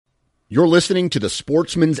You're listening to the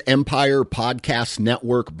Sportsman's Empire Podcast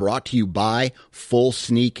Network, brought to you by Full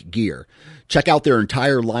Sneak Gear. Check out their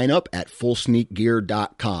entire lineup at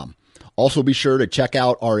fullsneakgear.com. Also be sure to check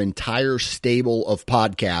out our entire stable of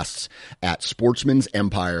podcasts at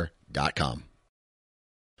sportsmansempire.com.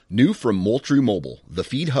 New from Moultrie Mobile, the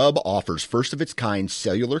Feed Hub offers first-of-its-kind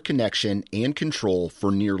cellular connection and control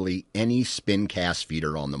for nearly any spin cast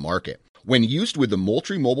feeder on the market. When used with the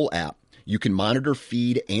Moultrie Mobile app, you can monitor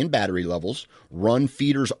feed and battery levels, run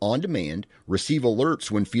feeders on demand, receive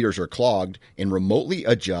alerts when feeders are clogged, and remotely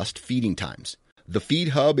adjust feeding times. The Feed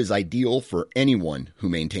Hub is ideal for anyone who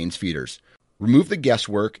maintains feeders. Remove the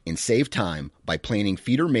guesswork and save time by planning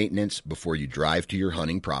feeder maintenance before you drive to your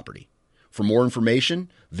hunting property. For more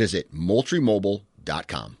information, visit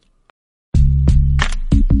moultriemobile.com.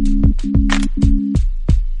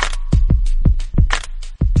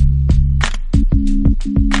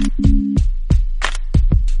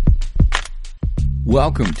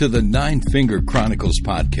 Welcome to the Nine Finger Chronicles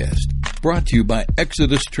podcast, brought to you by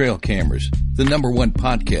Exodus Trail Cameras, the #1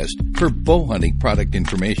 podcast for bow hunting product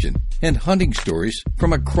information and hunting stories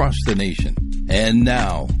from across the nation. And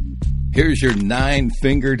now, here's your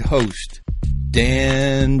nine-fingered host,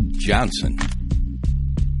 Dan Johnson.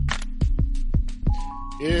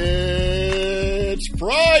 It's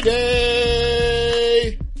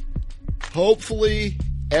Friday! Hopefully,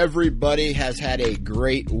 everybody has had a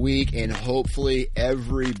great week, and hopefully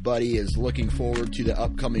everybody is looking forward to the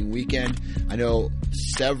upcoming weekend. I know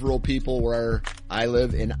several people where I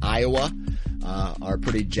live in Iowa are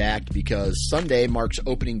pretty jacked because Sunday marks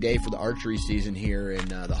opening day for the archery season here in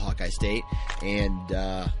the Hawkeye State, and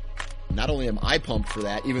not only am I pumped for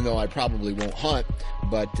that, even though I probably won't hunt,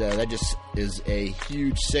 but that just is a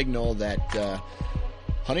huge signal that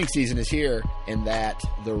hunting season is here and that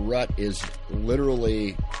the rut is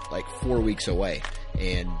literally like 4 weeks away.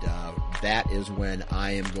 And that is when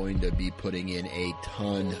I am going to be putting in a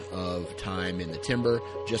ton of time in the timber,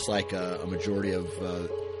 just like a majority of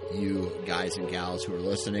you guys and gals who are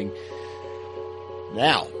listening.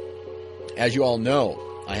 Now, as you all know,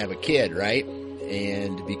 I have a kid, right?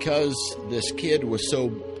 And because this kid was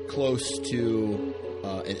so close to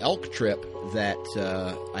an elk trip that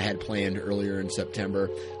I had planned earlier in September,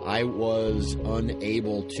 I was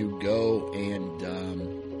unable to go, and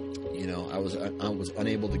I was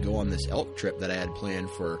unable to go on this elk trip that I had planned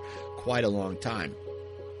for quite a long time.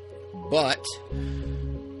 But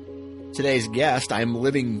today's guest, I'm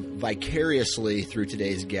living vicariously through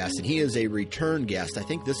today's guest, and he is a return guest. I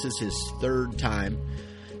think this is his third time.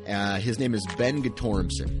 His name is Ben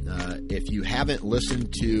Guttormson. If you haven't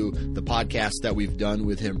listened to the podcast that we've done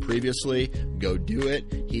with him previously, go do it.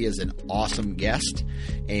 He is an awesome guest.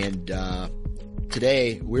 And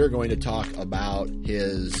today we're going to talk about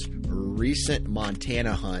his recent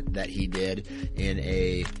Montana hunt that he did in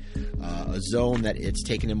a zone that it's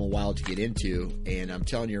taken him a while to get into. And I'm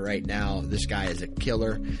telling you right now, this guy is a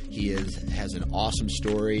killer. He has an awesome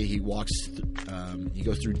story. He goes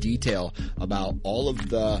through detail about all of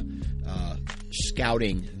the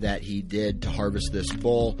scouting that he did to harvest this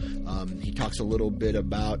bull. He talks a little bit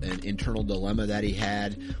about an internal dilemma that he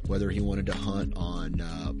had, whether he wanted to hunt on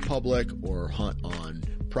public or hunt on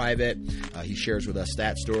private. He shares with us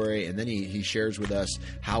that story, and then he shares with us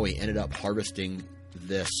how he ended up harvesting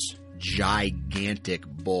this gigantic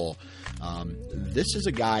bull. This is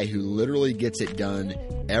a guy who literally gets it done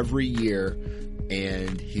every year,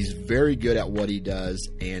 and he's very good at what he does,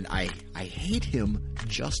 and I hate him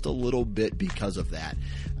just a little bit because of that.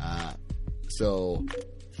 So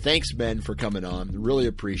thanks, Ben, for coming on. Really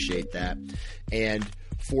appreciate that. And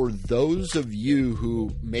for those of you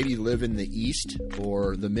who maybe live in the East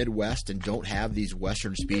or the Midwest and don't have these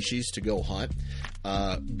Western species to go hunt,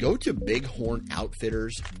 go to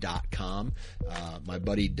bighornoutfitters.com. My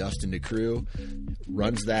buddy Dustin DeCrew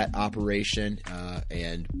runs that operation,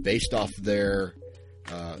 and based off their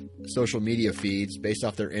social media feeds, based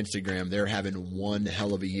off their Instagram, they're having one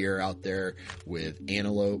hell of a year out there with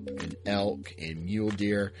antelope and elk and mule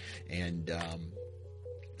deer. And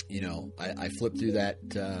I flip through that.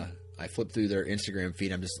 I flip through their Instagram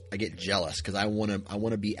feed. I get jealous because I want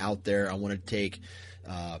to be out there. I want to take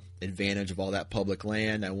advantage of all that public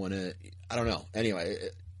land. I don't know. Anyway,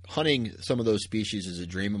 hunting some of those species is a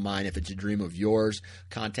dream of mine. If it's a dream of yours,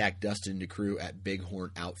 contact Dustin DeCrew at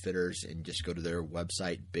Bighorn Outfitters and just go to their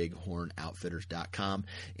website, bighornoutfitters.com,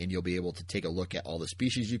 and you'll be able to take a look at all the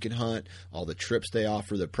species you can hunt, all the trips they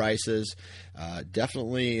offer, the prices.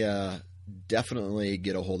 Definitely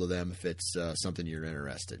get a hold of them if it's something you're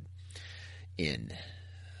interested in.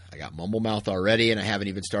 I got mumble mouth already, and I haven't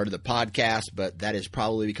even started the podcast, but that is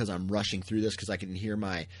probably because I'm rushing through this because I can hear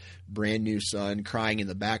my brand new son crying in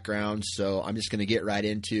the background. So I'm just going to get right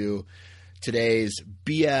into today's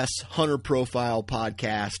BS Hunter Profile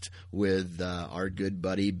podcast with our good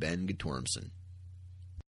buddy Ben Guttormson.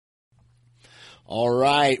 All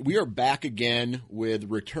right, we are back again with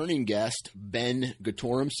returning guest Ben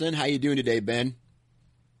Guttormson. How you doing today, Ben?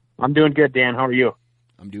 I'm doing good, Dan. How are you?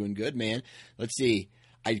 I'm doing good, man. Let's see.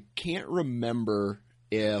 I can't remember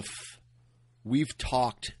if we've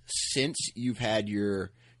talked since you've had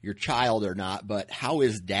your child or not, but how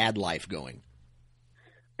is dad life going?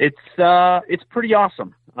 It's pretty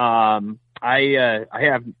awesome. I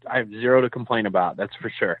have zero to complain about. That's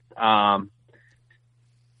for sure.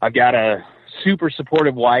 I've got a super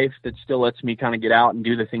supportive wife that still lets me kind of get out and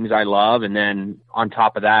do the things I love. And then on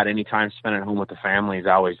top of that, any time spent at home with the family is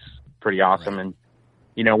always pretty awesome. Right. And,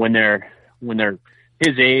 you know, when they're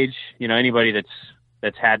his age, you know, anybody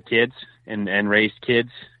that's had kids and raised kids,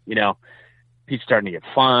 you know, he's starting to get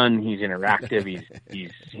fun. He's interactive.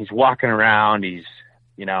 he's walking around. He's,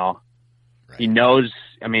 you know, right. He knows,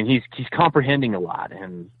 I mean, he's comprehending a lot,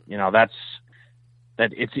 and, you know,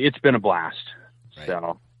 it's been a blast. Right.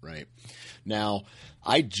 So, right. Now,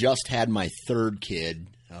 I just had my third kid.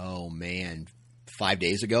 Oh man, 5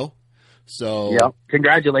 days ago. So, yep.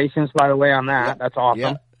 Congratulations, by the way, on that. Yep. That's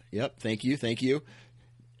awesome. Yep. Thank you.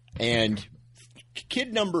 And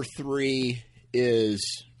kid number 3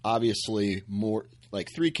 is obviously more, like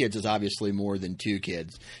 3 kids is obviously more than 2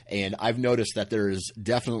 kids. And I've noticed that there is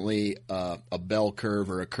definitely a bell curve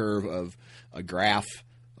or a curve of a graph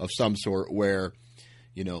of some sort where,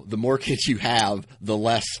 you know, the more kids you have, the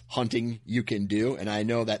less hunting you can do. And I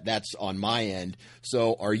know that that's on my end.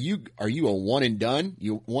 So are you a one and done?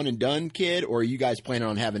 You one and done kid, or are you guys planning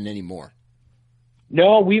on having any more?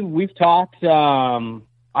 No, we've talked.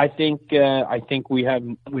 I think we have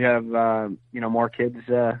you know, more kids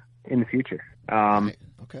in the future. Right.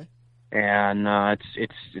 Okay. And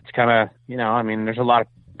it's kind of, you know, I mean, there's a lot of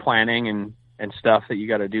planning and stuff that you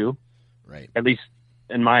got to do. Right. At least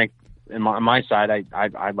on my side,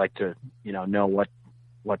 I'd like to, you know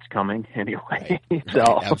what's coming anyway. Right. So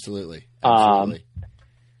right. Absolutely. So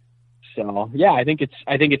yeah, I think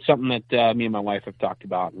it's something that me and my wife have talked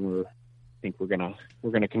about, and we're gonna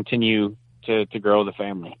continue to grow the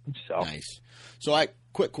family. So nice. So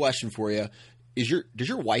quick question for you. Does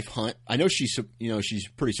your wife hunt? I know she's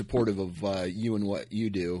pretty supportive of you and what you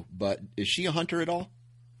do, but is she a hunter at all?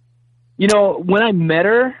 You know, when I met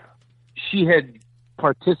her, she had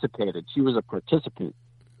participated. She was a participant,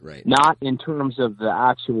 right? Not in terms of the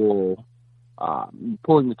actual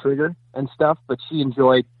pulling the trigger and stuff, but she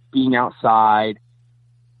enjoyed being outside.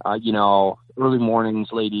 You know, early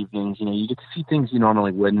mornings, late evenings. You know, you get to see things you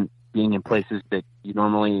normally wouldn't, being in places that you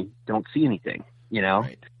normally don't see anything. You know.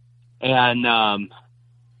 Right. And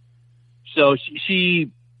so she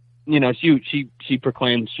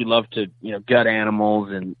proclaimed she loved to, you know, gut animals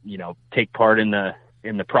and, you know, take part in the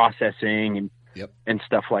processing and yep. and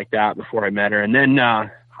stuff like that before I met her. And then I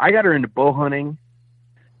got her into bow hunting.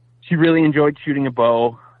 She really enjoyed shooting a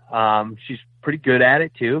bow. She's pretty good at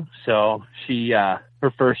it too. So she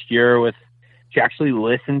her first year she actually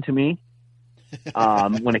listened to me.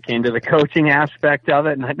 When it came to the coaching aspect of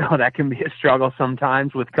it. And I know that can be a struggle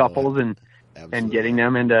sometimes with couples and getting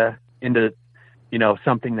them into, you know,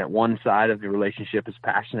 something that one side of the relationship is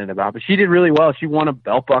passionate about. But she did really well. She won a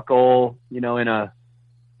belt buckle, you know, in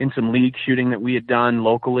some league shooting that we had done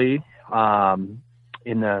locally,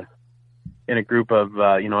 in a group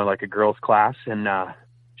of, you know, like a girls class. And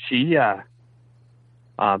she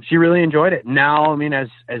really enjoyed it. Now, I mean, as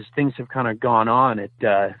things have kind of gone on,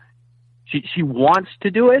 she wants to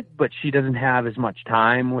do it, but she doesn't have as much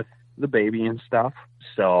time with the baby and stuff.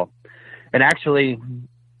 So, and actually,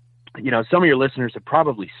 you know, some of your listeners have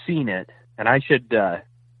probably seen it, and I should get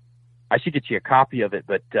you a copy of it.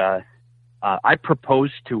 But I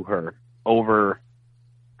proposed to her over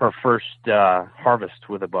her first harvest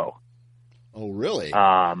with a bow. Oh, really?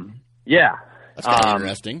 Yeah. That's kind of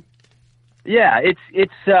interesting. Yeah, it's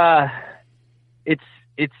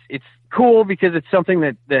cool because it's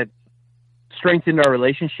something that strengthened our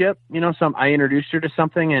relationship. You know, I introduced her to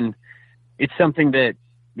something, and it's something that,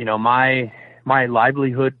 you know, my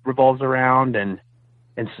livelihood revolves around, and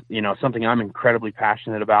you know, something I'm incredibly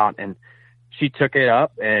passionate about. And she took it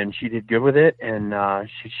up and she did good with it. And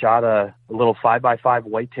she shot a little 5x5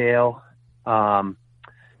 whitetail out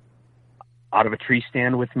of a tree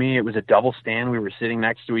stand with me. It was a double stand. We were sitting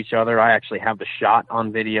next to each other. I actually have the shot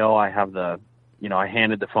on video. I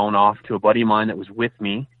handed the phone off to a buddy of mine that was with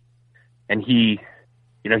me, and he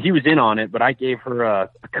he was in on it, but I gave her a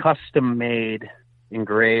custom-made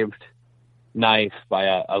engraved knife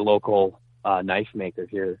by a local knife maker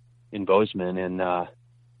here in Bozeman, and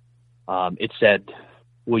it said,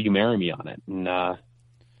 "Will you marry me?" on it. And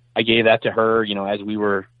I gave that to her, as we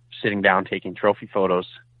were sitting down taking trophy photos,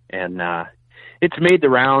 and it's made the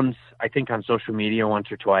rounds, I think, on social media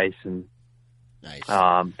once or twice. And nice.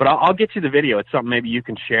 But I'll get you the video. It's something maybe you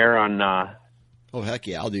can share on. Oh heck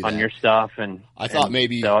yeah, I'll do that on your stuff. And I thought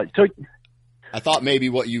maybe. I thought maybe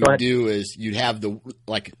what you would do is you'd have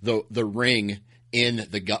the ring in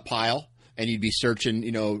the gut pile, and you'd be searching,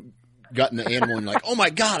 gutting the animal, and like, oh my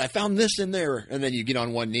God, I found this in there, and then you get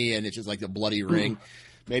on one knee, and it's just like the bloody ring.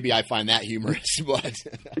 Maybe I find that humorous, but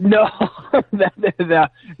no,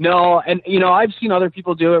 no, and I've seen other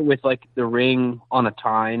people do it with like the ring on a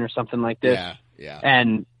tine or something like this. Yeah.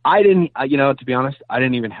 And I didn't, to be honest, I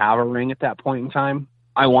didn't even have a ring at that point in time.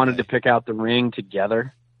 I wanted to pick out the ring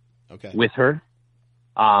together. Okay. With her,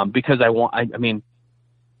 because I mean,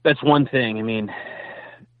 that's one thing. I mean,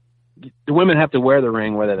 the women have to wear the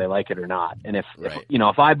ring whether they like it or not. And if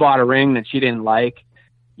I bought a ring that she didn't like,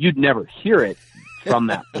 you'd never hear it from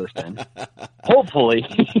that person. Hopefully,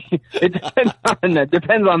 it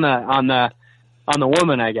depends on the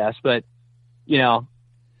woman, I guess. But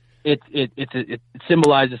it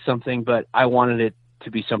symbolizes something. But I wanted it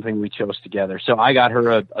to be something we chose together. So I got her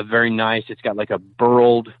a very nice. It's got like a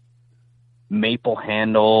burled maple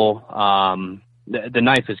handle. The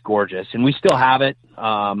knife is gorgeous, and we still have it.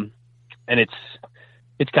 And it's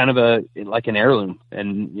kind of like an heirloom,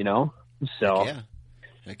 and so.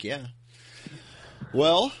 Heck yeah.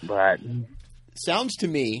 Well, but sounds to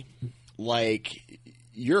me like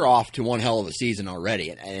you're off to one hell of a season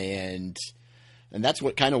already, and that's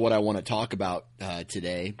what I want to talk about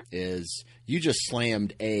today. Is you just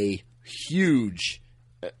slammed a huge.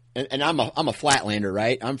 And I'm a Flatlander,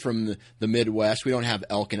 right? I'm from the Midwest. We don't have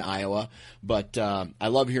elk in Iowa, but I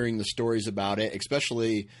love hearing the stories about it,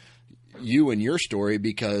 especially you and your story,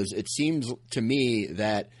 because it seems to me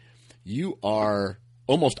that you are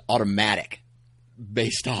almost automatic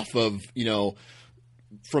based off of,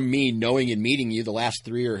 from me knowing and meeting you the last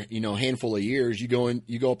 3 or, handful of years. You go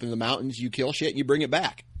up in the mountains, you kill shit, and you bring it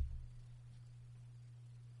back.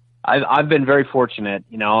 I've been very fortunate,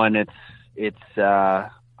 and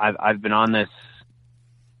I've been on this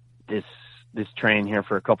train here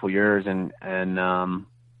for a couple years, and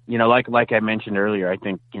like I mentioned earlier, I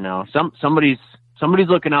think somebody's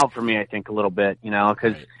looking out for me. I think a little bit,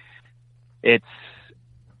 because it's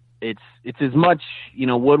as much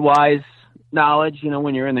wood-wise knowledge,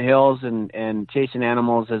 when you're in the hills and chasing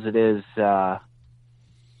animals, as it is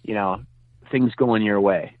things going your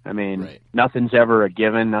way. I mean, nothing's ever a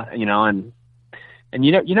given, and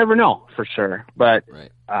you never know for sure, but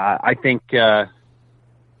I think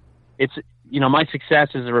it's my success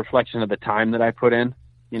is a reflection of the time that I put in.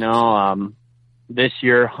 This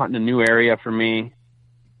year hunting a new area for me,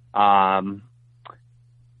 I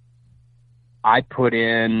put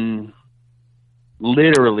in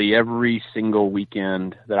literally every single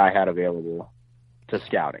weekend that I had available to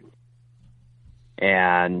scouting,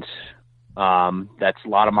 and that's a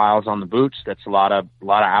lot of miles on the boots. That's a lot of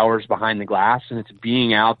hours behind the glass, and it's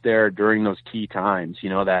being out there during those key times,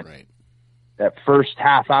 that first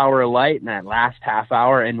half hour of light and that last half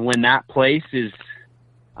hour. And when that place is,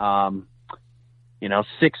 6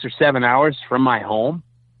 or 7 hours from my home,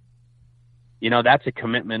 that's a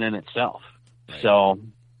commitment in itself. Right. So,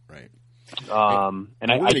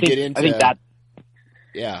 and I think that.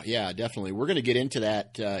 Yeah, definitely. We're going to get into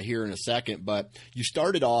that here in a second, but you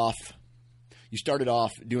started off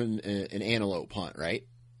doing an antelope hunt, right?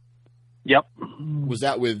 Yep. Was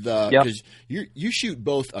that with because you shoot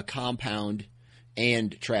both a compound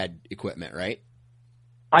and trad equipment, right?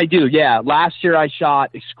 I do, yeah. Last year I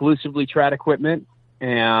shot exclusively trad equipment,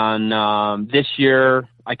 and this year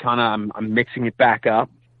I'm mixing it back up.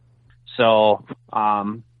 So,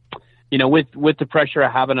 with the pressure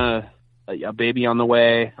of having a baby on the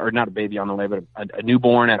way, or not a baby on the way, but a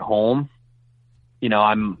newborn at home,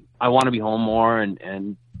 I want to be home more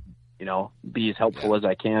and be as helpful as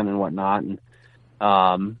I can and whatnot. And,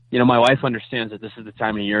 my wife understands that this is the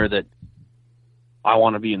time of year that I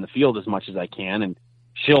want to be in the field as much as I can. And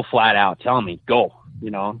she'll flat out tell me, go,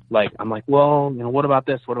 I'm like, well, what about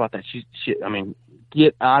this? What about that? She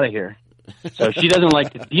get out of here. So she doesn't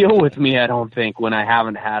like to deal with me, I don't think, when I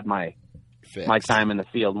haven't had my time in the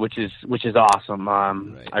field, which is awesome.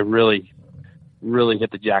 I really, really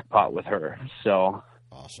hit the jackpot with her. So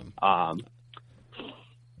awesome.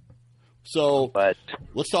 But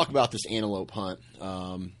let's talk about this antelope hunt.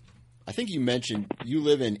 I think you mentioned you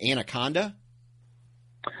live in Anaconda.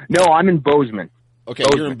 No, I'm in Bozeman. Okay,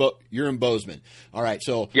 Bozeman. you're in Bozeman. All right,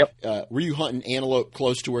 so Yep. Were you hunting antelope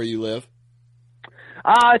close to where you live?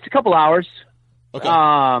 It's a couple hours. Okay.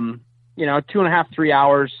 2.5, 3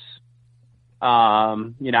 hours.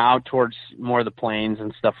 Out towards more of the plains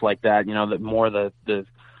and stuff like that. The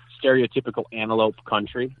stereotypical antelope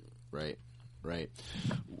country. Right.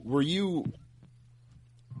 Were you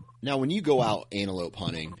now when you go out antelope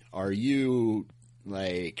hunting? Are you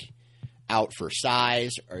like out for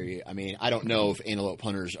size? I don't know if antelope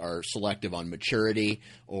hunters are selective on maturity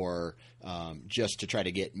or just to try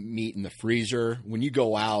to get meat in the freezer. When you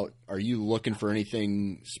go out, are you looking for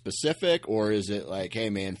anything specific, or is it like,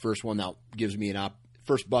 hey man, first buck that gives me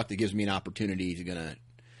an opportunity, he's gonna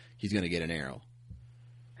get an arrow?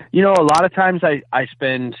 A lot of times I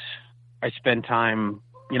spend time,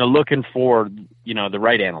 looking for, the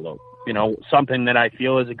right antelope, something that I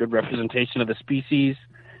feel is a good representation of the species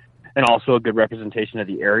and also a good representation of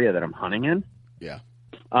the area that I'm hunting in. Yeah.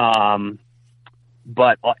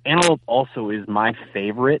 But antelope also is my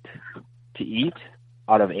favorite to eat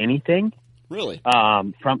out of anything. Really?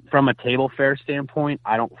 From a table fare standpoint,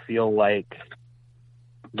 I don't feel like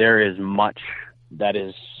there is much that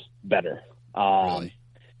is better. Really?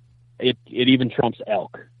 It even trumps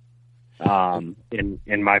elk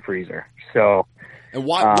in my freezer. So, and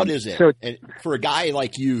what is it? So, and for a guy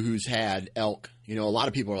like you who's had elk, a lot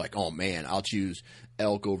of people are like, oh man, I'll choose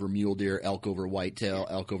elk over mule deer, elk over whitetail,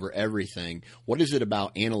 elk over everything. What is it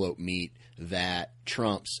about antelope meat that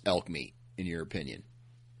trumps elk meat, in your opinion?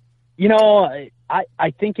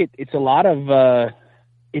 I think it's a lot of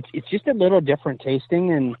it's just a little different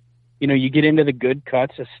tasting, and you get into the good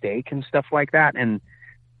cuts of steak and stuff like that, and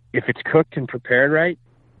if it's cooked and prepared right,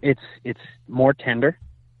 it's more tender.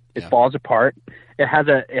 It falls apart. It has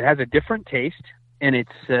a different taste, and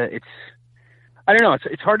it's I don't know.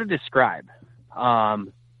 It's hard to describe.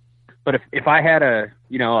 But if I had a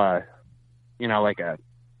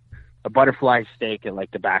butterfly steak at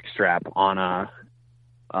like the backstrap on a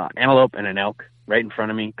antelope and an elk right in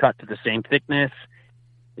front of me, cut to the same thickness,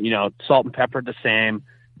 salt and peppered the same,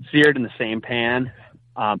 seared in the same pan,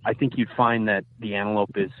 I think you'd find that the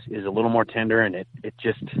antelope is a little more tender, and it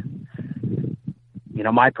just,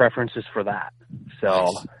 my preference is for that.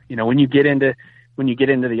 So, nice. When you get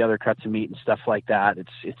into the other cuts of meat and stuff like that,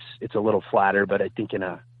 it's a little flatter, but I think in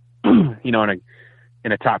a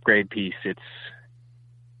top grade piece,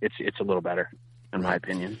 it's a little better in my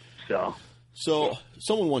opinion. So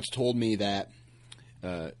someone once told me that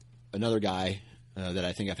another guy that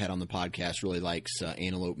I think I've had on the podcast really likes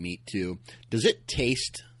antelope meat too. Does it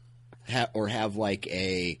taste or have like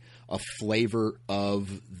a flavor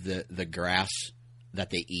of the grass that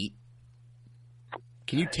they eat?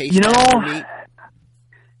 Can you taste that meat?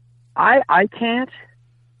 I can't.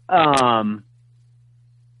 And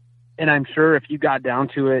I'm sure if you got down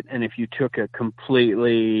to it and if you took a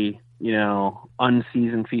completely,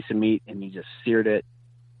 unseasoned piece of meat and you just seared it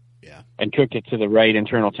and cooked it to the right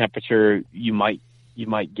internal temperature, you might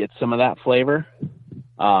get some of that flavor.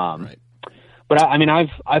 Right. But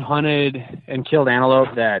I've hunted and killed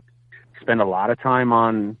antelope that spend a lot of time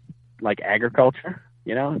on like agriculture,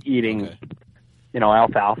 eating,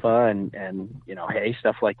 alfalfa and hay,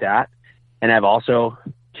 stuff like that. And I've also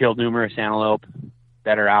killed numerous antelope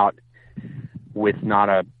that are out with not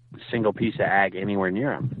a single piece of ag anywhere near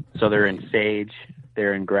them. So they're in sage,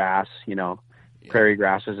 they're in grass, prairie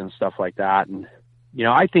grasses and stuff like that. And,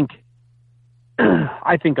 I think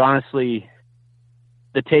honestly,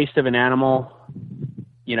 the taste of an animal,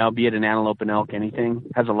 be it an antelope, an elk, anything,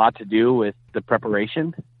 has a lot to do with the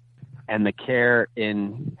preparation and the care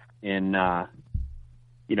in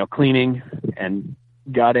cleaning and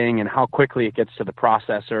gutting and how quickly it gets to the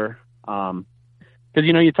processor. Because,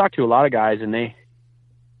 you talk to a lot of guys and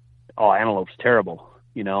antelope's terrible,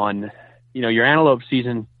 and, your antelope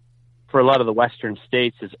season for a lot of the western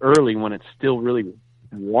states is early when it's still really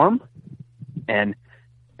warm, and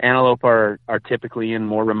antelope are typically in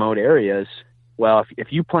more remote areas. Well,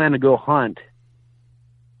 if you plan to go hunt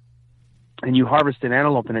and you harvest an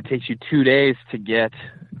antelope and it takes you 2 days to get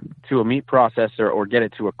to a meat processor or get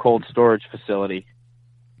it to a cold storage facility,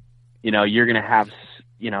 you're going to have,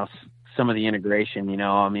 some of the integration,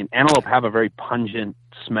 antelope have a very pungent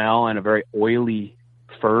smell and a very oily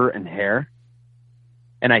fur and hair.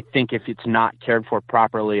 And I think if it's not cared for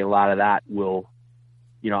properly, a lot of that will,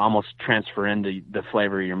 almost transfer into the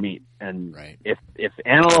flavor of your meat. And right. if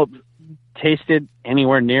antelope tasted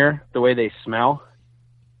anywhere near the way they smell,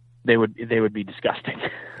 they would be disgusting.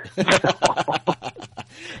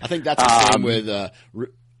 I think that's the same with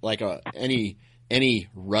any any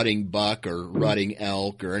rutting buck or rutting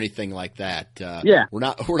elk or anything like that.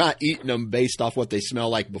 We're not eating them based off what they smell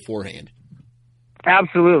like beforehand.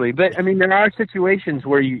 Absolutely. But I mean, there are situations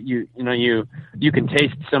where you can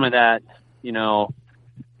taste some of that,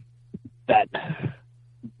 that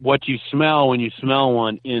what you smell when you smell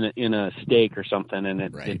one in a steak or something, and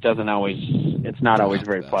it doesn't always, it's not always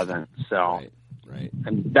very pleasant. So, right.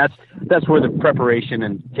 And that's where the preparation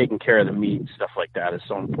and taking care of the meat and stuff like that is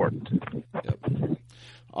so important. Yep.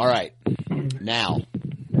 All right. Now,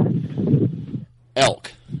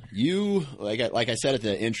 elk. You, like I said at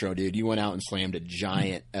the intro, dude, you went out and slammed a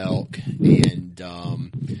giant elk, and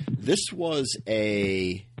this was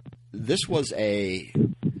a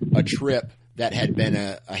trip that had been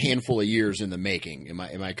a handful of years in the making. Am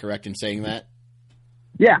I correct in saying that?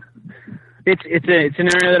 Yeah, it's an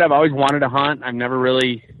area that I've always wanted to hunt. I've never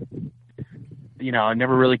really,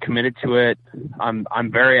 committed to it.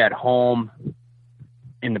 I'm very at home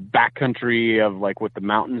in the backcountry of like what the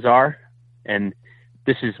mountains are, and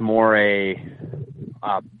this is more a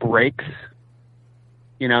breaks,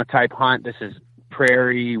 type hunt. This is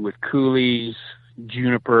prairie with coulees,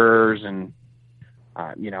 junipers, and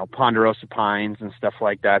ponderosa pines and stuff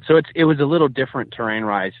like that. So it was a little different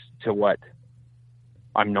terrain-wise to what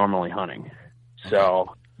I'm normally hunting.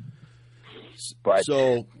 So, but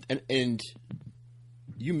and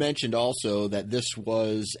you mentioned also that this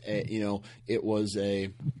was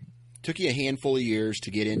took you a handful of years to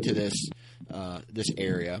get into this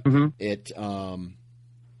area. Mm-hmm.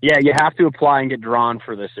 You have to apply and get drawn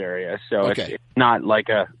for this area. So it's not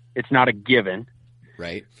it's not a given.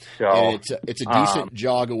 Right. So and it's a decent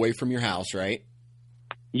jog away from your house, right?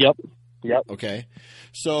 Yep. Okay.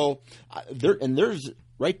 So there's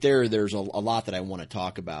a lot that I want to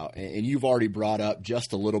talk about, and you've already brought up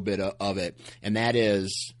just a little bit of it, and that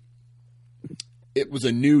is, it was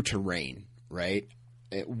a new terrain, right?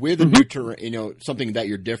 With a new terrain, something that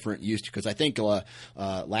you're different used to, because I think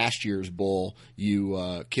last year's bull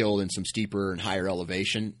you killed in some steeper and higher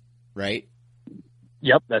elevation, right?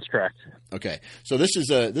 Yep, that's correct. Okay, so this is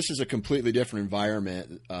a completely different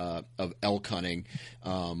environment of elk hunting,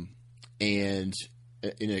 and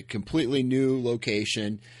in a completely new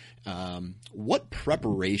location. What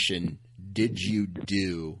preparation did you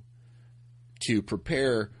do to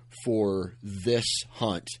prepare for this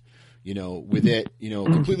hunt? With it,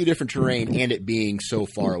 completely different terrain and it being so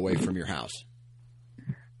far away from your house.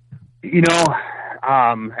 And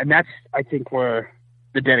that's, I think, where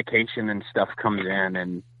the dedication and stuff comes in.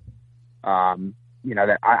 And,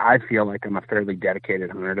 that I feel like I'm a fairly dedicated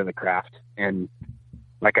hunter to the craft. And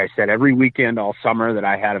like I said, every weekend all summer that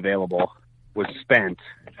I had available was spent,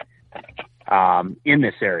 in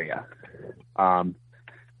this area. And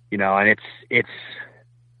it's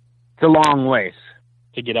a long ways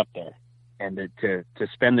to get up there and to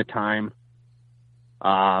spend the time,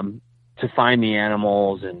 to find the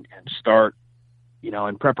animals and start,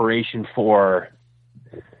 in preparation for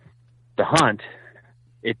the hunt.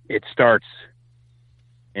 It starts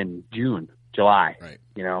in June, July, right.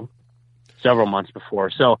 Several months before.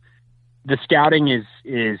 So the scouting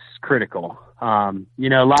is critical. A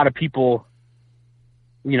lot of people,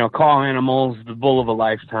 call animals the bull of a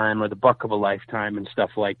lifetime or the buck of a lifetime and stuff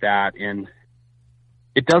like that. And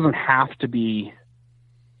it doesn't have to be,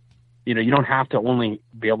 you don't have to only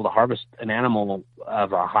be able to harvest an animal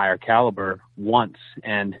of a higher caliber once.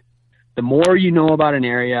 And the more you know about an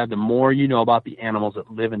area, the more you know about the animals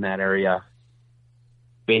that live in that area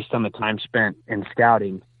based on the time spent in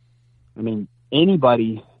scouting. I mean,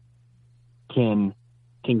 anybody can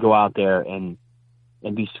go out there and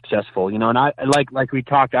be successful, and I, like we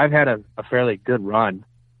talked, I've had a fairly good run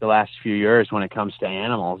the last few years when it comes to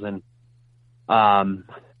animals. And,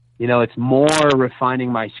 it's more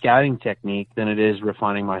refining my scouting technique than it is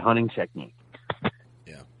refining my hunting technique.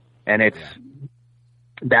 Yeah. And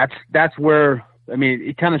that's where,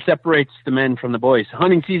 it kind of separates the men from the boys.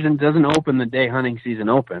 Hunting season doesn't open the day hunting season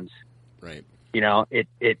opens. Right.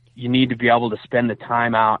 You need to be able to spend the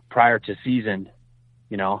time out prior to season,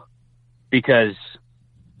 because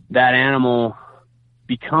that animal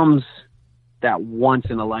becomes that once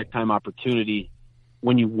in a lifetime opportunity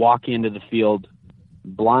when you walk into the field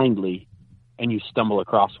blindly and you stumble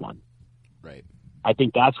across one. Right. I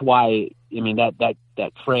think that's why,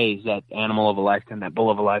 that phrase, that animal of a lifetime, that bull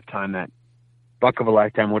of a lifetime, that buck of a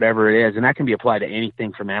lifetime, whatever it is, and that can be applied to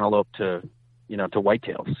anything from antelope to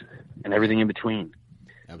whitetails and everything in between.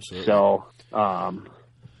 Absolutely. So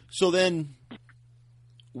then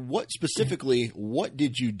what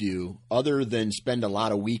did you do other than spend a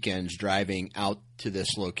lot of weekends driving out to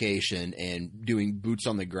this location and doing boots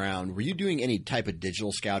on the ground? Were you doing any type of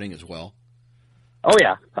digital scouting as well? Oh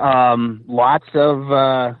yeah. Lots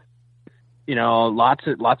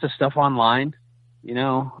of stuff online, I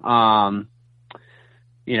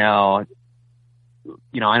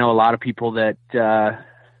know a lot of people that have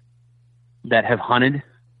hunted,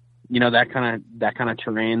 that kind of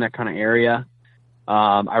terrain, that kind of area.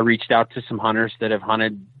 I reached out to some hunters that have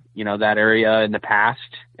hunted, that area in the past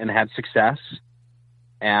and had success.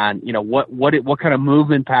 And, what kind of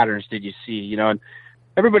movement patterns did you see? And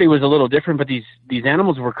everybody was a little different, but these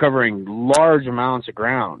animals were covering large amounts of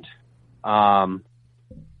ground.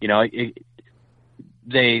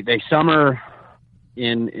 They summer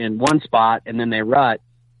in one spot and then they rut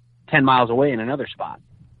 10 miles away in another spot,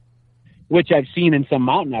 which I've seen in some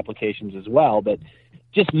mountain applications as well. But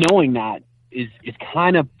just knowing that is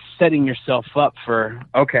kind of setting yourself up for,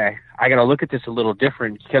 okay, I got to look at this a little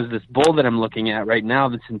different, because this bull that I'm looking at right now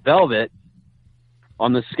that's in velvet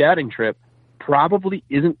on the scouting trip probably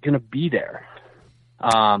isn't going to be there.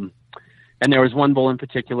 And there was one bull in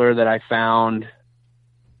particular that I found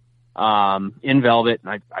in velvet,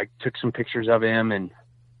 and I took some pictures of him and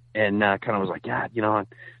kind of was like, yeah,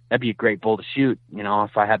 that'd be a great bull to shoot,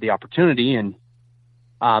 if I had the opportunity. And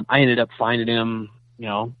I ended up finding him,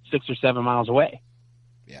 6 or 7 miles away.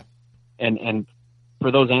 Yeah. And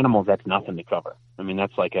for those animals, that's nothing to cover. I mean,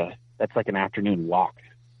 that's like an afternoon walk.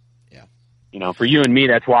 Yeah. For you and me,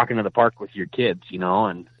 that's walking to the park with your kids,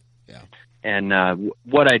 and, yeah. And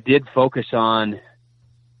what I did focus on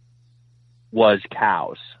was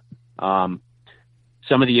cows. Some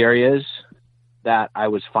of the areas that I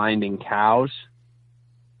was finding cows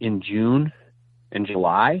in June and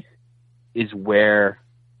July is where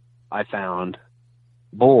I found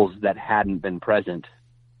bulls that hadn't been present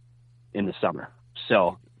in the summer.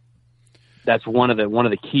 So that's one of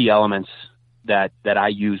the key elements that I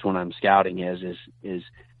use when I'm scouting is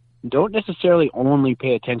don't necessarily only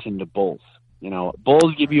pay attention to bulls.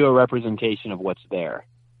 Bulls give you a representation of what's there.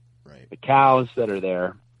 Right. The cows that are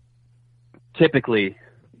there typically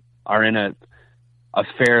are in a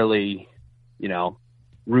fairly,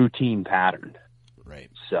 routine pattern.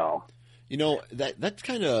 Right. So, that's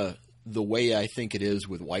kind of the way I think it is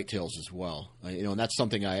with whitetails as well. And that's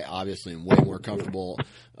something I obviously am way more comfortable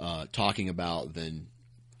talking about than,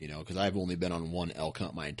 because I've only been on one elk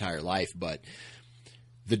hunt my entire life. But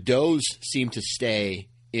the does seem to stay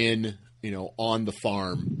in, on the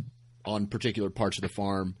farm, on particular parts of the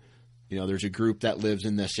farm. There's a group that lives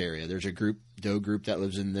in this area. There's a doe group that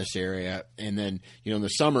lives in this area. And then, in the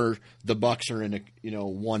summer, the bucks are in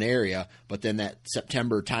one area, but then that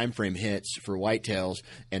September timeframe hits for whitetails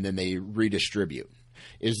and then they redistribute.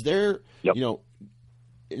 Is there, Yep.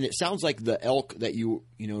 And it sounds like the elk that you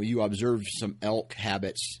observed some elk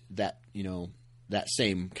habits that, that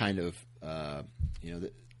same kind of,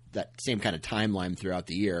 that same kind of timeline throughout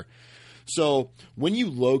the year. So when you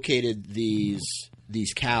located these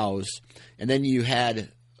cows, and then you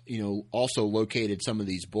had, also located some of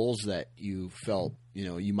these bulls that you felt,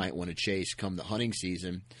 you might want to chase come the hunting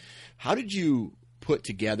season, how did you put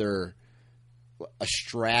together a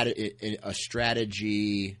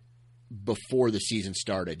strategy before the season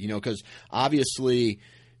started? Because obviously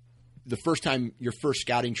the first time, your first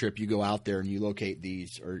scouting trip, you go out there and you locate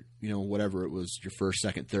these, or, whatever it was, your first,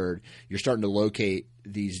 second, third, you're starting to locate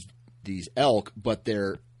these elk, but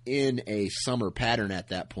they're in a summer pattern at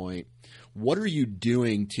that point. What are you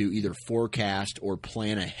doing to either forecast or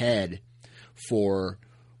plan ahead for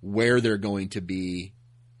where they're going to be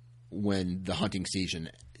when the hunting season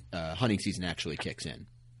actually kicks in?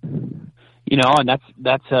 And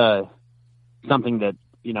that's something that,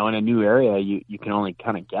 in a new area you can only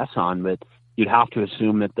kind of guess on, but you'd have to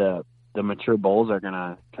assume that the mature bulls are going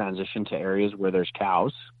to transition to areas where there's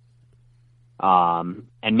cows. And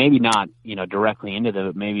maybe not, directly into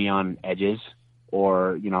but maybe on edges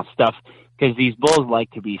or, stuff, because these bulls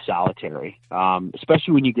like to be solitary.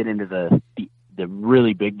 Especially when you get into the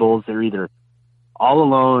really big bulls, they're either all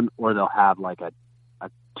alone or they'll have like a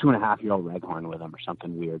 2.5-year-old leghorn with them or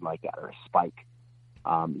something weird like that, or a spike.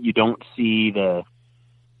 You don't see the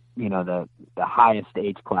highest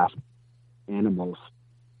age class animals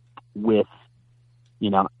with,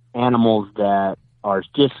 animals that are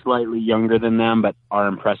just slightly younger than them, but are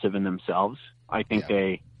impressive in themselves. I think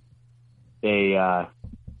they kind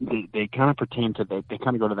of pertain to, they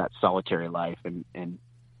kind of go to that solitary life. And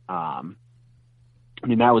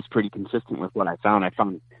that was pretty consistent with what I found. I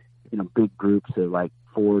found, big groups of like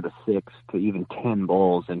 4 to 6 to even 10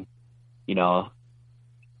 bulls. And,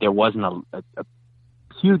 there wasn't a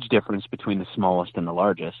huge difference between the smallest and the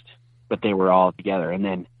largest, but they were all together. And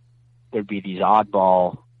then there'd be these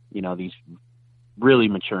oddball, these really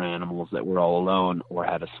mature animals that were all alone or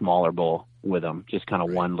had a smaller bull with them, just kind of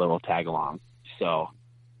Right. one little tag along. So,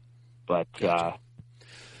 but, Gotcha.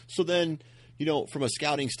 So then, from a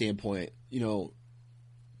scouting standpoint, you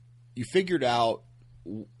figured out,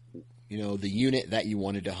 the unit that you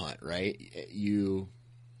wanted to hunt, right? You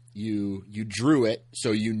drew it,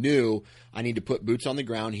 so you knew I need to put boots on the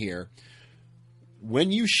ground here.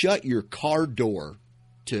 When you shut your car door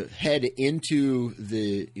to head into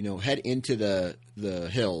the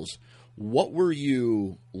hills, what were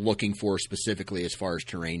you looking for specifically as far as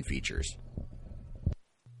terrain features?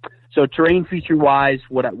 So terrain feature wise,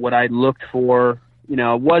 what I looked for,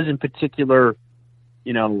 it wasn't particular,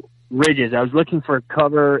 ridges. I was looking for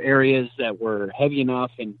cover areas that were heavy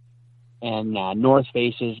enough and north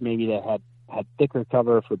faces maybe that had thicker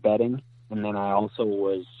cover for bedding. And then I also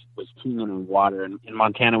was keen on water. In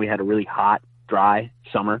Montana, we had a really hot, dry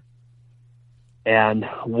summer, and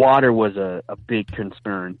water was a big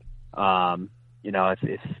concern.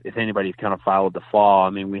 If anybody's kind of followed the fall,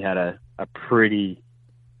 I mean, we had a pretty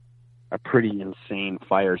insane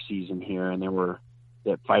fire season here, and the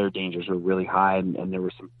fire dangers were really high, and there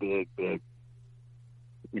were some big,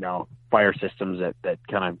 fire systems that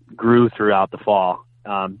kind of grew throughout the fall.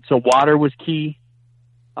 So water was key.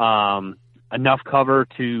 Enough cover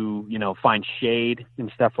to, find shade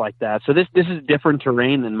and stuff like that. So this is different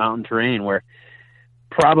terrain than mountain terrain, where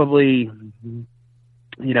probably,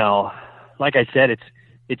 like I said,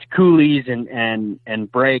 it's coulees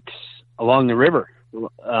and breaks along the river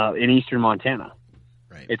in eastern Montana.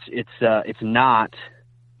 Right. It's not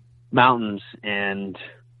mountains and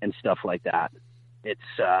stuff like that. It's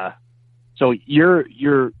so you're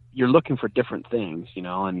looking for different things,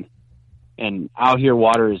 and out here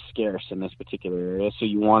water is scarce in this particular area, so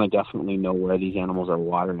you want to definitely know where these animals are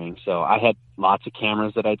watering. So I had lots of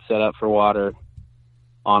cameras that I'd set up for water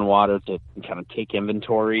to kind of take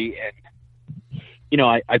inventory, and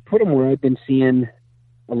I put them where I've been seeing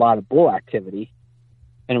a lot of bull activity.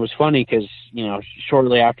 And it was funny because,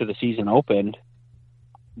 shortly after the season opened,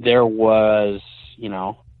 there was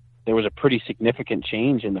a pretty significant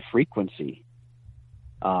change in the frequency,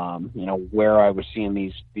 where I was seeing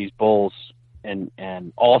these bulls,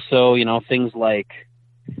 and also, things like,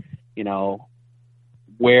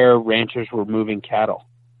 where ranchers were moving cattle.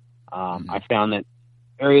 I found that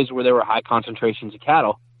areas where there were high concentrations of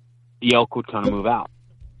cattle, the elk would kind of move out,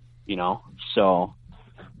 so,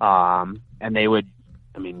 and they would,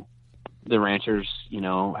 the ranchers,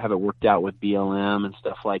 have it worked out with BLM and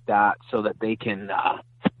stuff like that so that they can,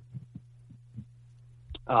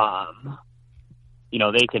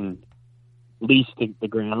 they can lease the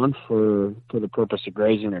ground for the purpose of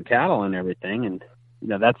grazing their cattle and everything. And,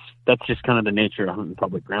 that's just kind of the nature of hunting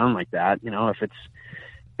public ground like that.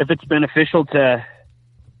 If it's beneficial to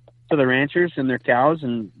the ranchers and their cows,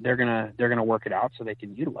 and they're going to work it out so they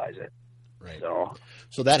can utilize it. Right.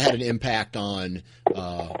 So that had an impact on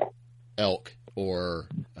elk or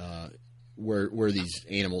where these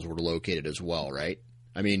animals were located as well, right?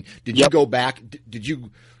 I mean, did you go back? Did you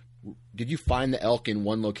find the elk in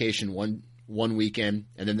one location one weekend,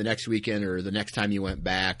 and then the next weekend or the next time you went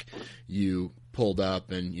back, you pulled up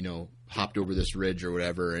and hopped over this ridge or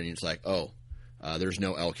whatever, and it's like, there's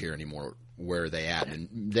no elk here anymore. Where are they at?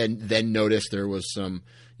 And then noticed there was some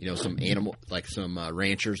animal, like some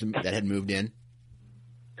ranchers that had moved in.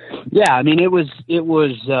 Yeah, I mean, it was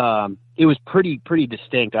pretty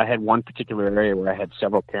distinct. I had one particular area where I had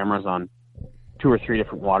several cameras on 2 or 3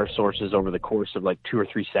 different water sources over the course of like 2 or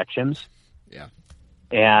 3 sections. Yeah.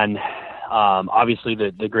 And obviously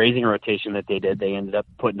the grazing rotation that they did, they ended up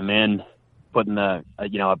putting a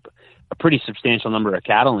pretty substantial number of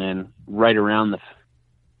cattle in right around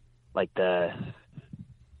I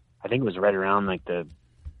think it was right around like the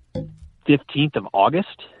 15th of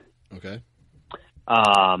August. Okay.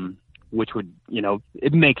 Which would,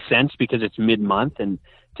 it makes sense because it's mid-month, and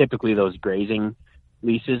typically those grazing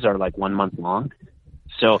leases are like 1 month long.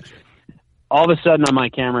 So all of a sudden on my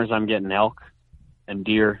cameras, I'm getting elk and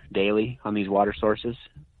deer daily on these water sources.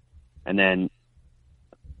 And then,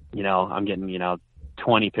 I'm getting,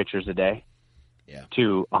 20 pictures a day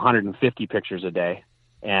to 150 pictures a day.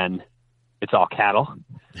 And it's all cattle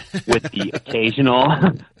with the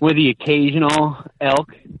occasional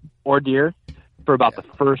elk or deer for about the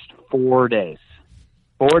first 4 days,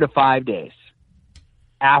 4 to 5 days.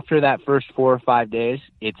 After that first 4 or 5 days,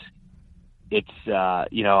 it's a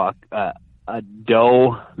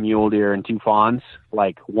doe, mule deer, and 2 fawns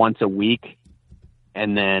like once a week,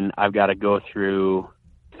 and then I've got to go through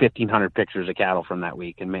 1,500 pictures of cattle from that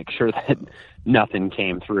week and make sure that nothing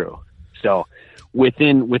came through. So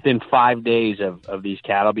within 5 days of these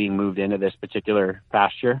cattle being moved into this particular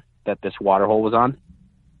pasture that this water hole was on,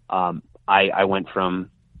 I went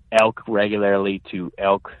from elk regularly to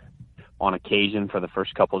elk on occasion for the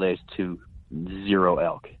first couple of days to 0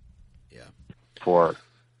 elk. Yeah. For,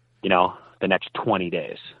 the next 20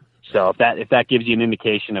 days. So if that gives you an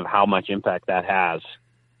indication of how much impact that has.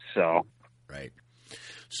 So. Right.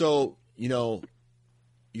 So,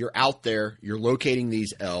 you're out there, you're locating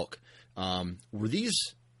these elk. Were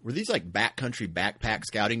these like backcountry backpack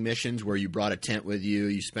scouting missions where you brought a tent with you,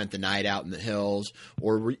 you spent the night out in the hills,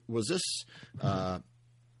 or was this,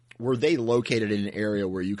 were they located in an area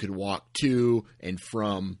where you could walk to and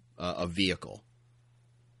from a vehicle?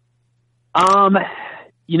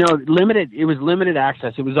 Limited. It was limited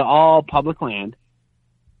access. It was all public land.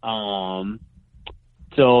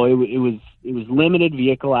 So it was limited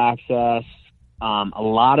vehicle access. A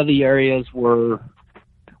lot of the areas were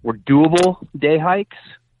doable day hikes,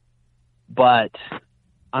 but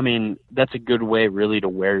that's a good way really to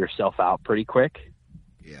wear yourself out pretty quick.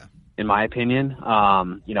 Yeah. In my opinion,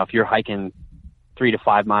 if you're hiking 3 to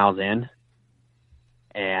 5 miles in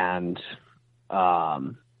and,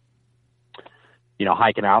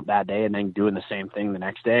 hiking out that day and then doing the same thing the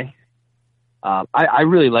next day. I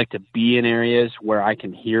really like to be in areas where I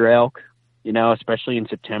can hear elk, especially in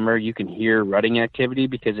September. You can hear rutting activity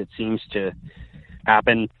because it seems to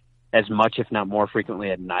happen as much, if not more frequently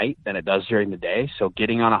at night than it does during the day. So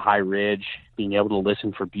getting on a high ridge, being able to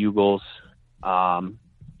listen for bugles, and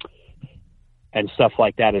stuff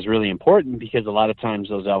like that is really important because a lot of times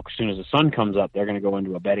those elk, as soon as the sun comes up, they're going to go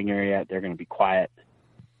into a bedding area. They're going to be quiet,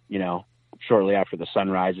 shortly after the sun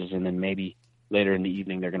rises, and then maybe later in the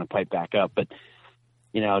evening they're going to pipe back up. But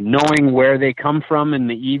knowing where they come from in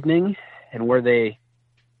the evening and where they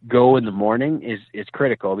go in the morning is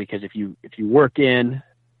critical, because if you work in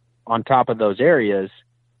on top of those areas,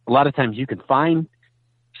 a lot of times you can find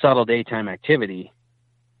subtle daytime activity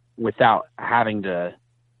without having to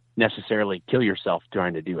necessarily kill yourself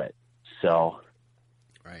trying to do it. So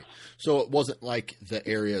right. So it wasn't like the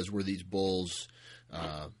areas where these bulls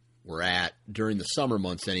were at during the summer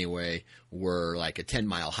months anyway were like a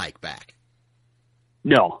 10-mile hike back.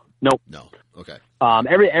 No. Nope. No. Okay. I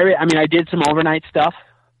did some overnight stuff.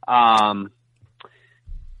 But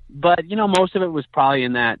most of it was probably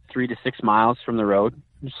in that 3 to 6 miles from the road.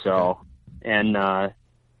 So, and,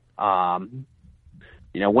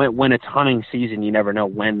 when it's hunting season, you never know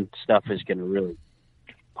when stuff is going to really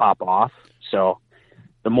pop off. So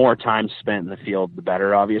the more time spent in the field, the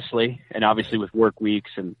better, obviously. And obviously with work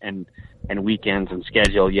weeks and weekends and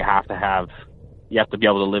schedule, you have to be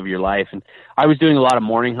able to live your life. And I was doing a lot of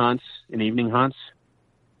morning hunts and evening hunts,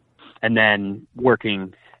 and then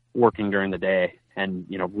working during the day, and,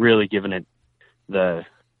 really giving it the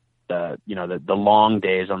long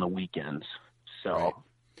days on the weekends. So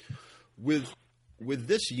right. With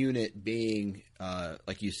this unit being,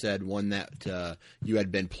 like you said, one that you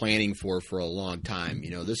had been planning for a long time,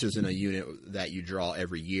 this isn't a unit that you draw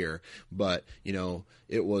every year, but,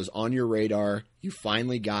 it was on your radar. You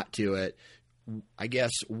finally got to it. I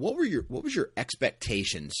guess, what was your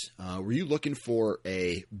expectations? Were you looking for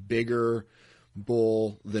a bigger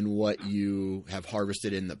bull than what you have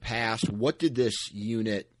harvested in the past? What did this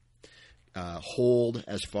unit hold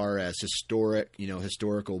as far as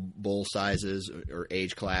historical bull sizes or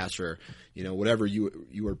age class, or whatever you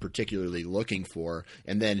were particularly looking for?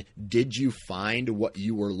 And then did you find what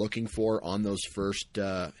you were looking for on those first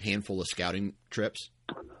handful of scouting trips?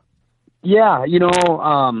 Yeah,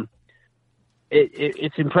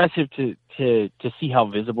 it's impressive to see how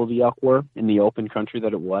visible the elk were in the open country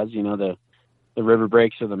that it was. The river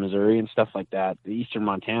breaks of the Missouri and stuff like that, the eastern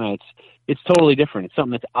Montana, it's totally different. It's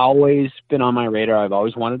something that's always been on my radar. I've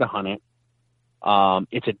always wanted to hunt it.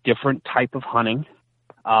 It's a different type of hunting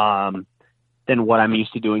than what I'm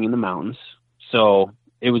used to doing in the mountains. So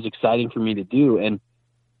it was exciting for me to do.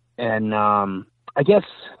 And I guess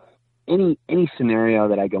any scenario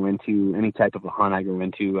that I go into, any type of a hunt I go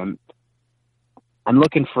into, I'm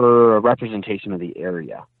looking for a representation of the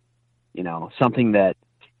area, something that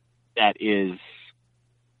is,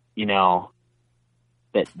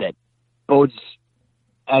 that bodes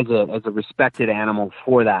as a respected animal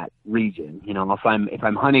for that region. If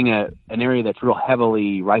I'm hunting an area that's real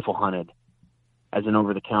heavily rifle hunted as an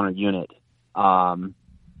over-the-counter unit,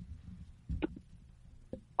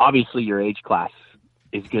 obviously your age class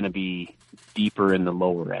is going to be deeper in the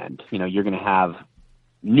lower end. You're going to have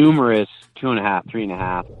numerous 2.5,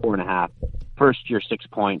 3.5, 4.5 first year 6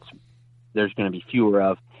 points. There's going to be fewer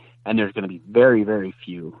of, and there's going to be very, very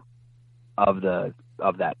few of that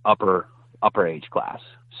upper age class.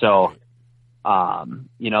 So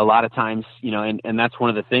You know, a lot of times, you know, and that's one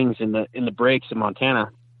of the things in the breaks in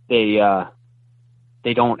Montana, they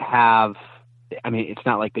don't have, I mean, it's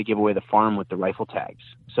not like they give away the farm with the rifle tags.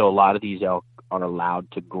 So a lot of these elk are allowed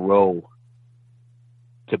to grow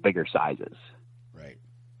to bigger sizes. Right.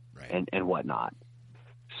 And whatnot.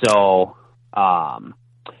 So,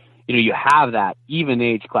 you know, you have that even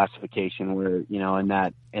age classification where, you know, in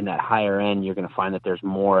that higher end, you're going to find that there's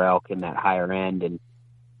more elk in that higher end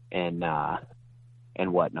and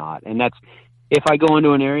whatnot. And that's, if I go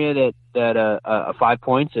into an area that a 5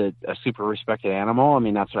 points, a super respected animal, I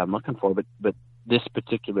mean, that's what I'm looking for. But this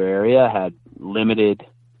particular area had limited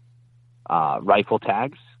rifle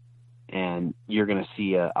tags, and you're going to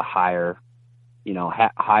see a higher, you know,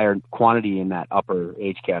 higher quantity in that upper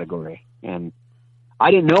age category. And I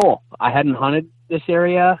didn't know. I hadn't hunted this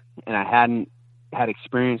area, and I hadn't had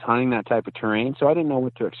experience hunting that type of terrain, so I didn't know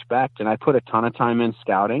what to expect. And I put a ton of time in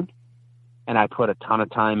scouting, and I put a ton of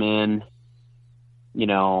time in, you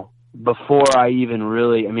know, before I even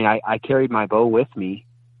really, I mean, I carried my bow with me.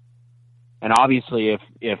 And obviously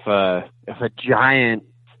if a giant,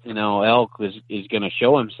 you know, elk is going to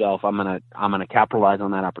show himself, I'm going to capitalize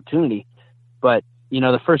on that opportunity. But, you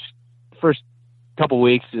know, the first couple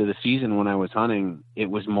weeks of the season when I was hunting, it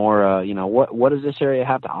was more, you know, what does this area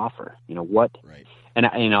have to offer? You know, what, right. And,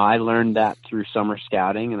 you know, I learned that through summer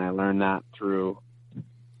scouting, and I learned that through,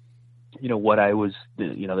 you know, what I was,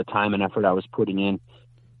 you know, the time and effort I was putting in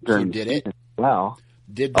during the season as well.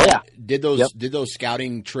 Did those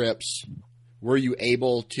scouting trips, were you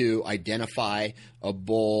able to identify a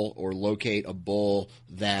bull or locate a bull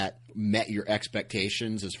that met your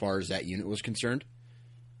expectations as far as that unit was concerned?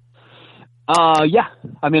 Yeah.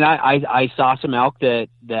 I mean, I saw some elk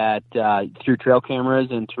that through trail cameras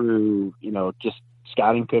and through, you know, just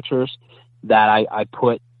scouting pictures that I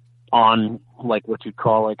put on like what you'd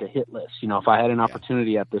call like a hit list. You know, if I had an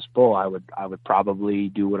opportunity at this bull, I would probably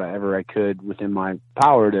do whatever I could within my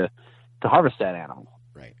power to harvest that animal.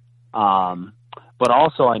 Right. But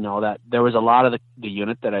also I know that there was a lot of the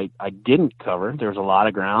unit that I didn't cover. There was a lot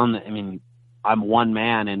of ground. I mean, I'm one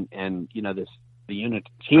man and you know, the unit's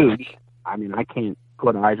huge. I mean, I can't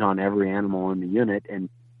put eyes on every animal in the unit, and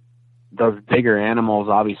those bigger animals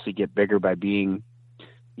obviously get bigger by being,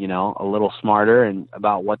 you know, a little smarter and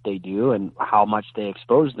about what they do and how much they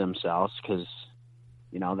expose themselves. 'Cause,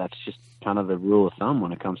 you know, that's just kind of the rule of thumb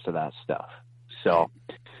when it comes to that stuff. So,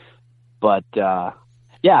 but,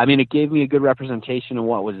 yeah, I mean, it gave me a good representation of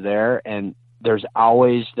what was there. And there's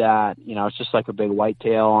always that, you know, it's just like a big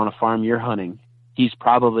whitetail on a farm you're hunting. He's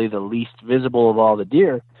probably the least visible of all the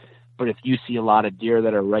deer. But if you see a lot of deer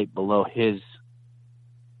that are right below his,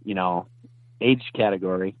 you know, age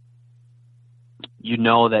category, you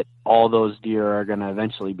know that all those deer are going to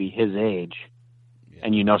eventually be his age. Yeah.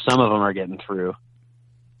 And you know some of them are getting through.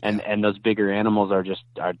 And those bigger animals are just,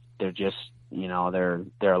 you know,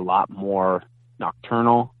 they're a lot more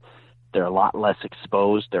nocturnal. They're a lot less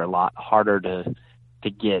exposed. They're a lot harder to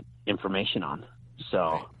get information on. So,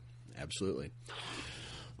 right. Absolutely.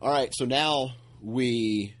 All right. So now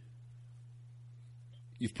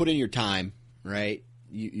you've put in your time, right?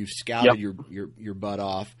 You've scouted your butt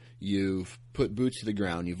off. You've put boots to the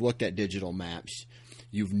ground. You've looked at digital maps.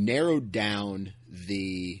 You've narrowed down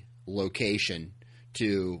the location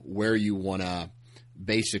to where you want to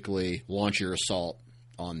basically launch your assault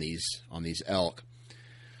on these elk.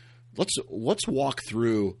 Let's walk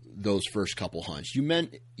through those first couple hunts. You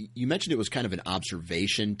mentioned it was kind of an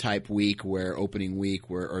observation type week, where opening week,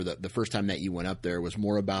 or the first time that you went up there was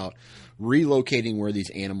more about relocating where these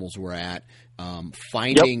animals were at,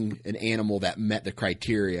 finding an animal that met the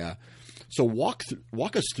criteria. So walk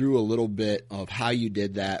us through a little bit of how you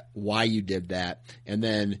did that, why you did that, and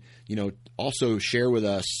then, you know, also share with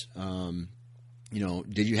us, you know,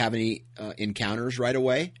 did you have any encounters right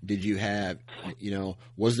away? Did you have, you know,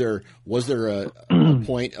 was there a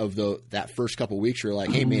point of that first couple of weeks where you're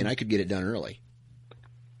like, hey man, I could get it done early?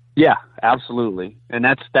 Yeah, absolutely. And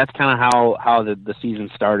that's kind of how the season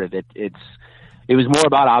started. It was more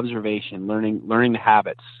about observation, learning the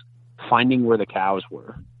habits, finding where the cows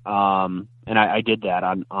were. And I did that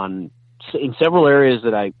in several areas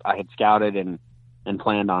that I had scouted and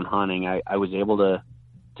planned on hunting. I was able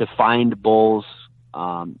to find bulls.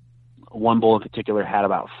 One bull in particular had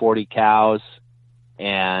about 40 cows,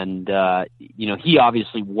 and you know, he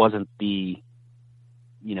obviously wasn't the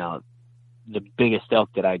biggest elk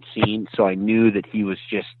that I'd seen, so I knew that he was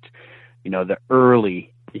just, you know,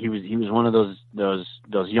 he was one of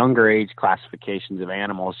those younger age classifications of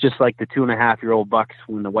animals, just like the 2.5-year-old bucks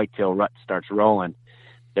when the whitetail rut starts rolling.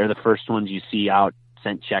 They're the first ones you see out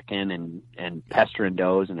scent checking and pestering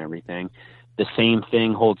does and everything. the same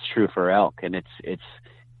thing holds true for elk. And it's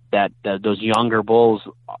that those younger bulls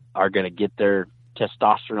are going to get their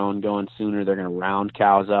testosterone going sooner. They're going to round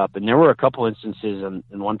cows up. And there were a couple instances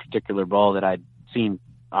in one particular bull that I'd seen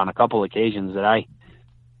on a couple occasions that I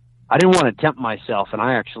didn't want to tempt myself, and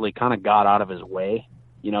I actually kind of got out of his way.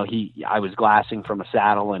 You know, I was glassing from a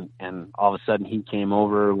saddle, and all of a sudden he came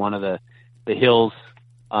over one of the hills,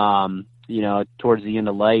 you know, towards the end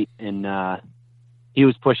of light, and he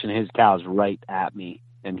was pushing his cows right at me.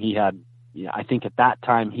 And he had, you know, I think at that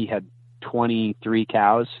time he had 23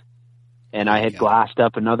 cows, and I had glassed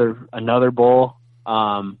up another bull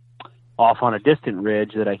off on a distant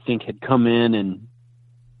ridge that I think had come in and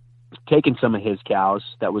taken some of his cows.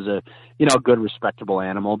 That was a, you know, good, respectable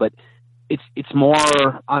animal. But it's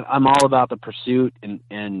more, I'm all about the pursuit and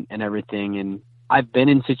everything. And I've been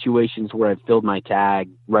in situations where I've filled my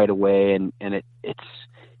tag right away, and it's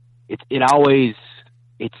always,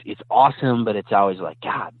 it's awesome, but it's always like,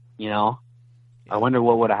 God, you know, I wonder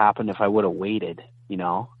what would have happened if I would have waited, you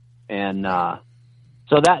know? And,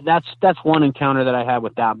 so that's one encounter that I had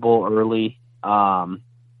with that bull early.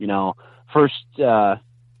 You know, first, a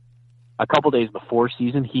couple days before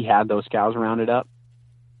season, he had those cows rounded up,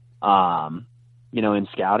 you know, in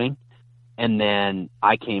scouting. And then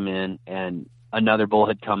I came in and another bull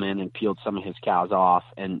had come in and peeled some of his cows off.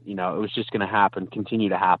 And, you know, it was just going to continue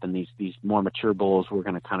to happen. These more mature bulls were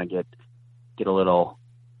going to kind of get a little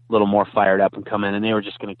more fired up and come in, and they were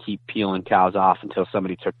just going to keep peeling cows off until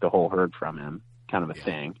somebody took the whole herd from him, kind of a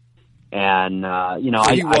thing. And, you know,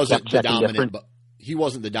 so he wasn't the dominant, but he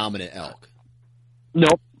wasn't the dominant elk.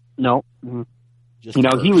 Nope. Just, you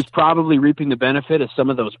know, he was probably reaping the benefit of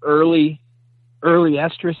some of those early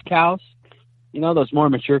estrus cows. You know, those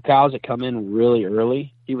more mature cows that come in really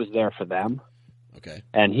early. He was there for them. Okay.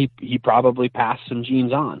 And he probably passed some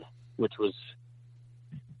genes on, which was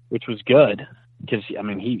good, because I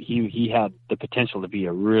mean he had the potential to be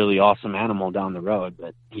a really awesome animal down the road,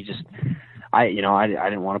 but he just I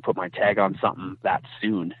didn't want to put my tag on something that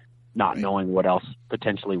soon, not knowing what else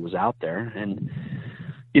potentially was out there. And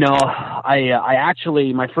you know, I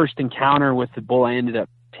actually, my first encounter with the bull I ended up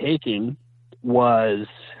taking was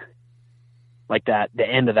like the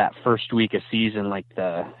end of that first week of season, like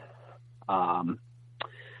I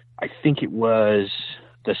think it was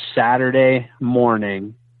the Saturday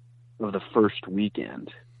morning of the first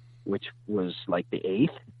weekend, which was like the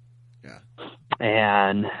 8th. Yeah.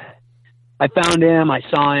 And I found him, I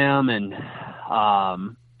saw him, and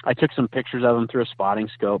I took some pictures of him through a spotting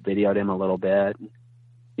scope, videoed him a little bit,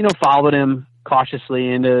 you know, followed him cautiously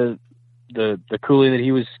into the coulee that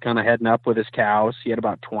he was kind of heading up with his cows. He had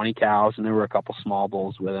about 20 cows, and there were a couple small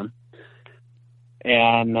bulls with him.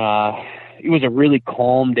 And it was a really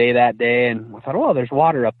calm day that day, and I thought, oh, there's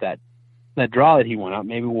water up that draw that he went up.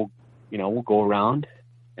 Maybe we'll go around.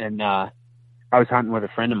 And I was hunting with a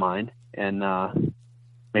friend of mine, and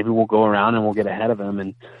maybe we'll go around and we'll get ahead of him.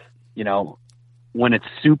 And, you know, when it's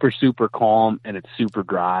super, super calm and it's super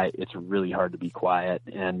dry, it's really hard to be quiet.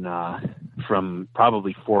 And from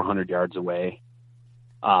probably 400 yards away,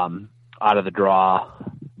 out of the draw,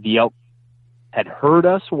 the elk had heard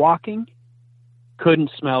us walking,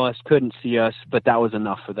 couldn't smell us, couldn't see us, but that was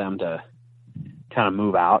enough for them to kind of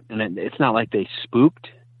move out. And it's not like they spooked,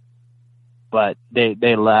 but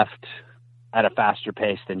they left at a faster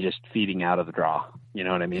pace than just feeding out of the draw. You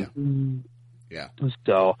know what I mean? Yeah.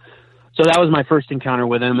 So that was my first encounter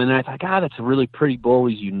with him. And I thought, God, that's a really pretty bull.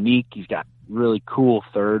 He's unique. He's got really cool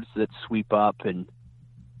thirds that sweep up, and,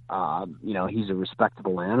 you know, he's a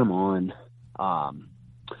respectable animal. And,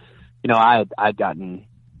 you know, I'd gotten,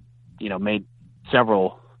 you know, made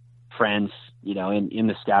several friends, you know, in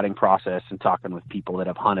the scouting process and talking with people that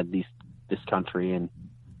have hunted this country. And,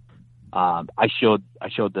 I showed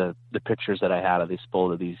the pictures that I had of this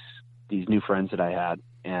bull to these new friends that I had.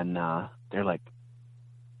 And, they're like,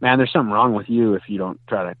 man, there's something wrong with you if you don't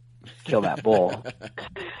try to kill that bull.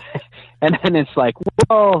 And then it's like,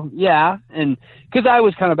 well, yeah. And cause I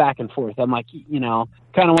was kind of back and forth. I'm like, you know,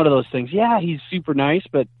 kind of one of those things. Yeah, he's super nice,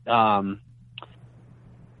 but, I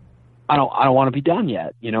don't want to be done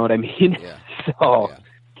yet. You know what I mean? Yeah. So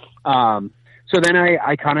then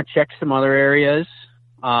I kind of checked some other areas,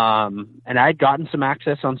 and I'd gotten some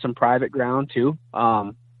access on some private ground too.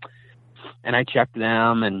 And I checked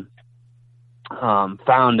them and,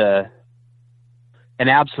 found an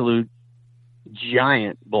absolute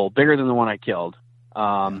giant bull, bigger than the one I killed,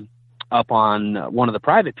 up on one of the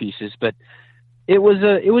private pieces. But it was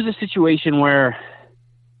a situation where,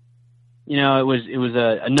 you know, it was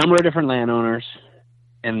a number of different landowners,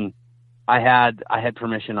 and I had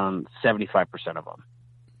permission on 75% of them.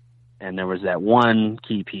 And there was that one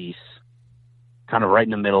key piece kind of right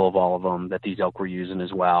in the middle of all of them that these elk were using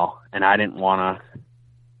as well. And I didn't want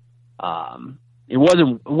to, it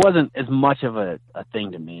wasn't as much of a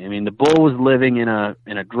thing to me. I mean, the bull was living in a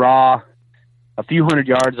draw a few hundred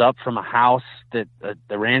yards up from a house that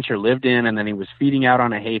the rancher lived in, and then he was feeding out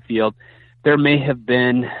on a hayfield. There may have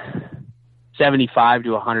been 75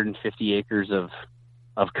 to 150 acres of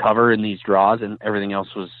cover in these draws, and everything else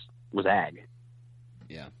was ag.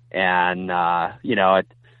 Yeah. And,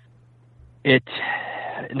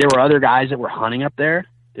 there were other guys that were hunting up there.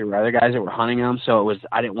 There were other guys that were hunting them. So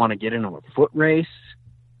I didn't want to get into a foot race.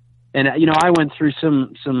 And, I went through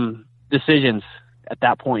some decisions at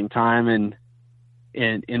that point in time and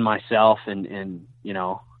in myself. And,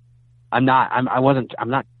 I'm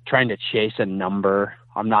not trying to chase a number.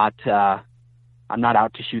 I'm not out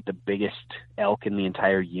to shoot the biggest elk in the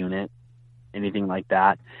entire unit, anything like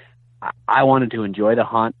that. I wanted to enjoy the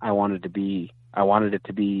hunt. I wanted it to be, a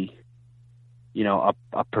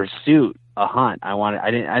pursuit, a hunt. I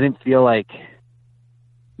didn't feel like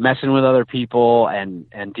messing with other people and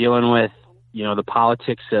dealing with, the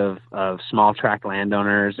politics of small tract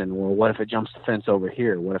landowners and, well, what if it jumps the fence over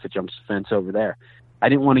here? What if it jumps the fence over there? I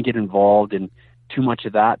didn't want to get involved in too much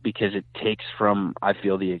of that because it takes from, I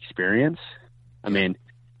feel, the experience. I mean,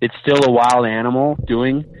 it's still a wild animal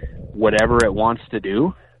doing whatever it wants to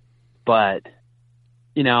do, but,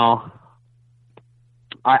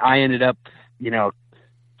 I ended up,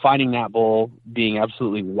 finding that bull, being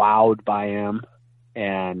absolutely wowed by him,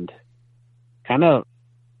 and kind of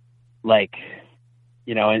like,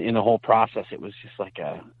 in the whole process, it was just like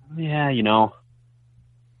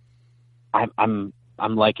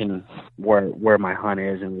I'm liking where my hunt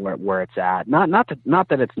is and where it's at. Not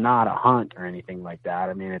that it's not a hunt or anything like that.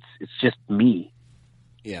 I mean, it's just me.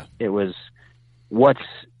 Yeah. It was what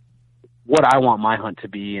I want my hunt to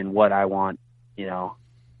be and what I want,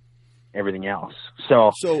 everything else. So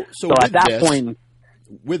at that point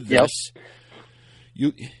with this,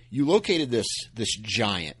 you located this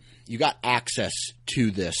giant. You got access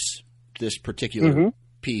to this particular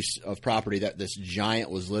piece of property that this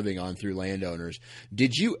giant was living on through landowners.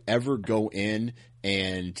 Did you ever go in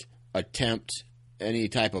and attempt any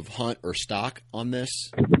type of hunt or stalk on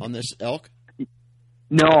this elk?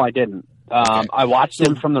 No, I didn't. Okay. I watched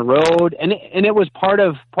him from the road, and it was part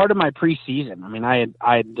of my preseason. I mean, I'd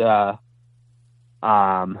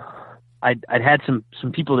had some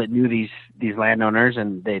people that knew these landowners,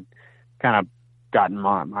 and they'd kind of gotten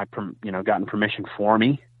gotten permission for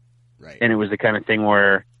me. Right. And it was the kind of thing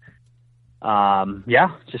where,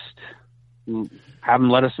 just have him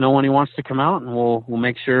let us know when he wants to come out, and we'll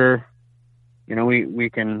make sure, we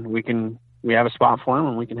have a spot for him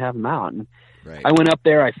and we can have him out. And right. I went up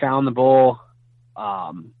there, I found the bull.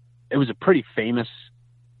 It was a pretty famous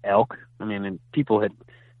elk. I mean, and people had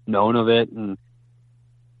known of it, and,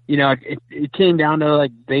 it came down to,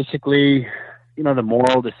 like, basically, the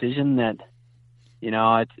moral decision that,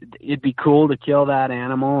 it'd be cool to kill that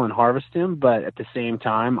animal and harvest him, but at the same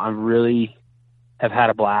time, I really have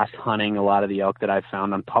had a blast hunting a lot of the elk that I've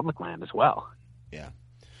found on public land as well. Yeah.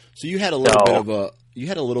 So you had a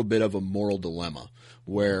little bit of a moral dilemma,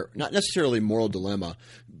 where, not necessarily moral dilemma,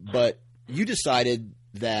 but you decided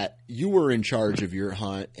that you were in charge of your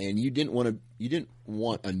hunt, and you didn't want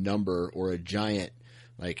a number or a giant,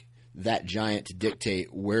 like that giant, to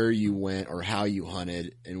dictate where you went or how you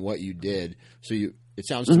hunted and what you did. So it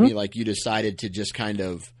sounds to me like you decided to just kind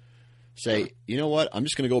of say, you know what, I'm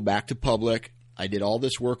just going to go back to public. I did all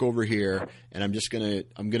this work over here, and I'm going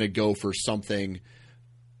to go for something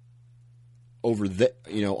over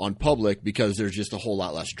on public, because there's just a whole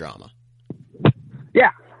lot less drama.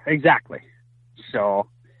 Yeah, exactly. So,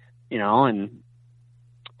 and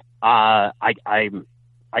I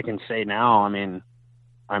can say now, I mean,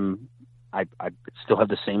 I still have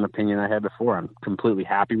the same opinion I had before. I'm completely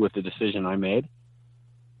happy with the decision I made.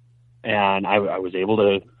 And I was able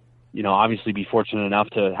to, obviously be fortunate enough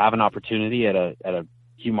to have an opportunity at a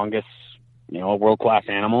humongous, a world-class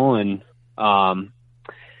animal. And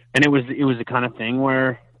it was the kind of thing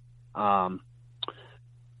where, I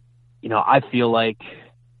feel like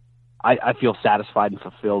I feel satisfied and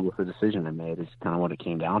fulfilled with the decision I made, is kind of what it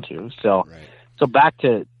came down to. So, Right. So back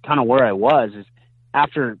to kind of where I was, is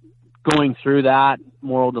after going through that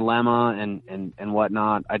moral dilemma and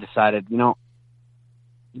whatnot, I decided,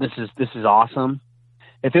 this is awesome.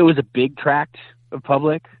 If it was a big tract of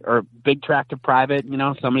public or big tract of private,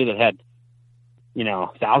 somebody that had,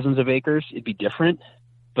 thousands of acres, it'd be different.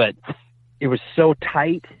 But it was so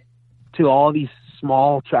tight to all these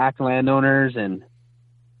small tract landowners and,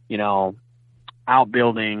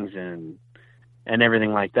 outbuildings and, and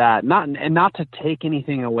everything like that. Not to take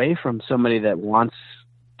anything away from somebody that wants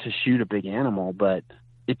to shoot a big animal, but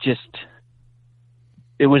it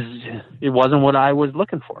wasn't what I was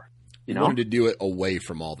looking for. You know? Wanted to do it away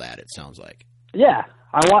from all that, it sounds like. Yeah.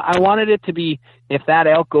 I wanted it to be, if that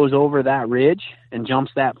elk goes over that ridge and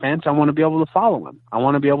jumps that fence, I want to be able to follow him. I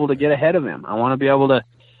want to be able to get ahead of him. I want to be able to,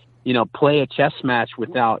 you know, play a chess match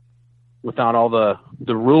without all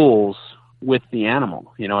the rules with the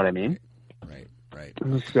animal. You know what I mean? Right.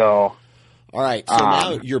 So. All right. So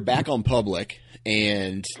now you're back on public,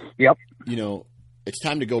 and yep. You know, it's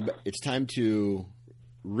time to go. It's time to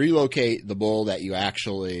relocate the bull that you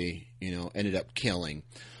actually, you know, ended up killing.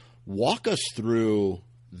 Walk us through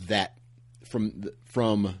that from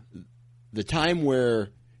the time where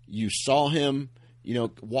you saw him. You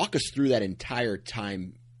know, walk us through that entire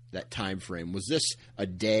time. That time frame. Was this a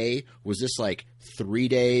day? Was this like 3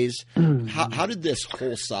 days? How did this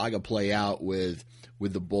whole saga play out with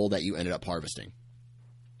the bull that you ended up harvesting?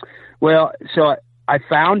 Well, so I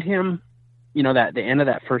found him, you know, the end of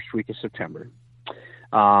that first week of September.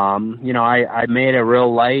 You know, I made a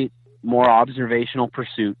real light, more observational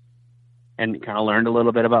pursuit, and kind of learned a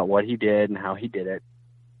little bit about what he did and how he did it,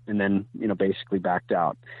 and then, you know, basically backed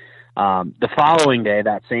out. The following day,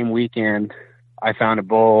 that same weekend, I found a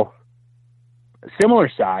bull similar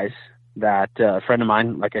size that a friend of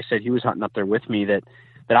mine, like I said, he was hunting up there with me, that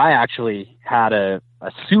I actually had a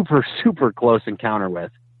super, super close encounter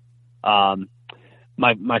with.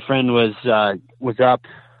 My friend was up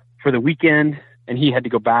for the weekend, and he had to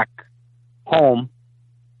go back home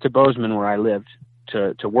to Bozeman, where I lived,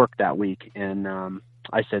 to work that week. And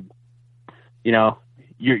I said, you know,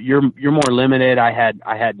 you're more limited. I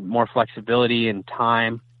had more flexibility and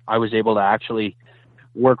time. I was able to actually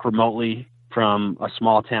work remotely from a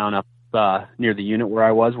small town up near the unit where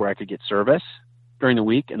I was, where I could get service during the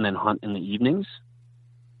week and then hunt in the evenings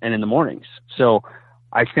and in the mornings. So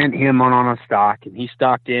I sent him on a stalk, and he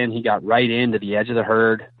stalked in. He got right into the edge of the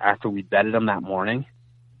herd after we bedded him that morning.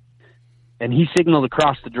 And he signaled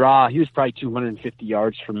across the draw. He was probably 250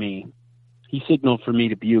 yards from me. He signaled for me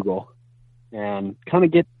to bugle and kind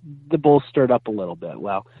of get the bull stirred up a little bit.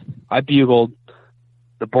 Well, I bugled.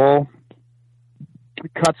 The bull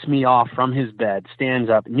cuts me off from his bed, stands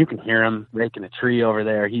up, and you can hear him raking a tree over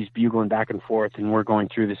there. He's bugling back and forth, and we're going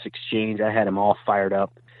through this exchange. I had him all fired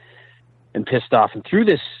up and pissed off. And through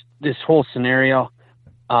this whole scenario,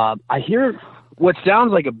 I hear what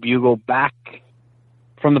sounds like a bugle back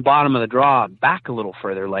from the bottom of the draw, back a little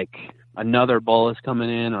further, like another bull is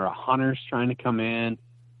coming in or a hunter's trying to come in,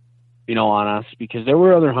 you know, on us, because there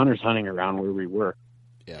were other hunters hunting around where we were.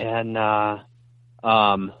 Yeah. And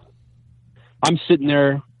I'm sitting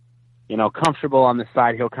there, you know, comfortable on the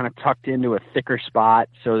side hill, kind of tucked into a thicker spot,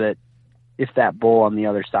 so that if that bull on the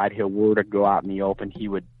other side hill were to go out in the open, he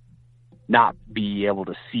would not be able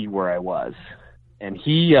to see where I was. And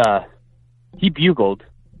he bugled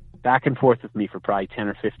back and forth with me for probably 10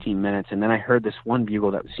 or 15 minutes. And then I heard this one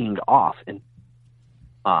bugle that seemed off. And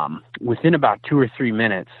within about 2 or 3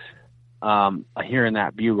 minutes, hearing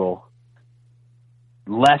that bugle,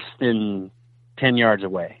 less than 10 yards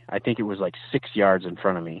away, I think it was like 6 yards in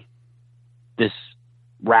front of me, this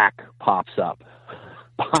rack pops up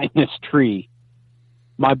behind this tree.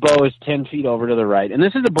 My bow is 10 feet over to the right. And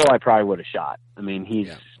this is a bull I probably would have shot. I mean,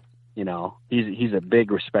 he's, you know, he's a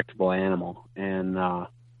big, respectable animal. And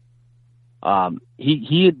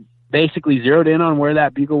he had basically zeroed in on where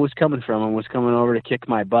that bugle was coming from and was coming over to kick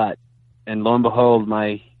my butt. And lo and behold,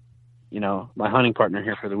 my hunting partner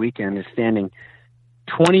here for the weekend is standing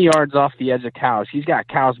 20 yards off the edge of cows. He's got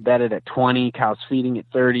cows bedded at 20, cows feeding at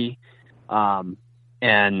 30.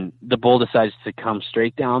 And the bull decides to come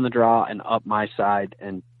straight down the draw and up my side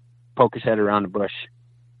and poke his head around the bush.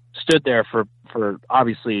 Stood there for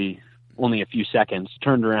obviously only a few seconds,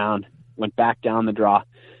 turned around, went back down the draw,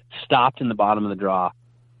 stopped in the bottom of the draw,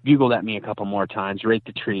 bugled at me a couple more times, raked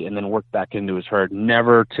the tree, and then worked back into his herd,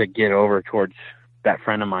 never to get over towards that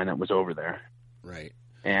friend of mine that was over there. Right.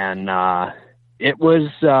 And it was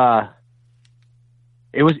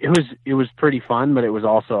pretty fun, but it was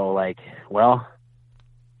also like, well,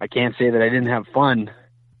 I can't say that I didn't have fun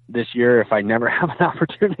this year if I never have an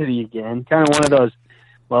opportunity again. Kind of one of those,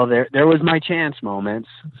 well, there was my chance moments.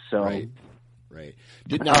 So, right.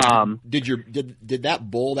 Did that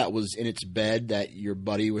bull that was in its bed that your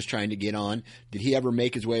buddy was trying to get on, did he ever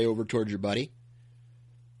make his way over towards your buddy?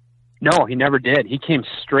 No, he never did. He came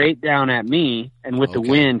straight down at me, and with the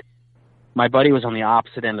wind, my buddy was on the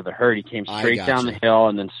opposite end of the herd. He came straight down the hill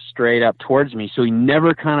and then straight up towards me. So he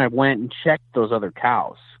never kind of went and checked those other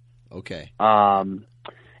cows. Okay.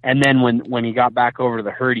 And then when he got back over to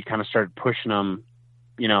the herd, he kind of started pushing them,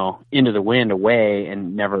 you know, into the wind away,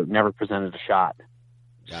 and never presented a shot.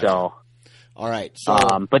 Gotcha. So, all right. So,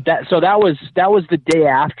 but that was the day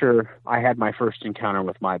after I had my first encounter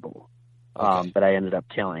with my bull, that I ended up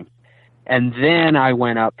killing. And then I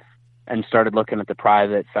went up and started looking at the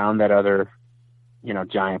private, found that other, you know,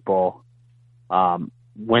 giant bull,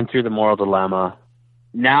 went through the moral dilemma.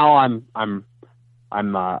 Now I'm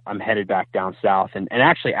headed back down south. And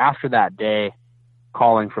actually after that day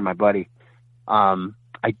calling for my buddy,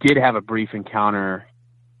 I did have a brief encounter,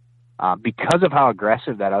 because of how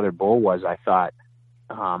aggressive that other bull was. I thought,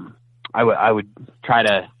 I would try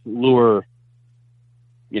to lure,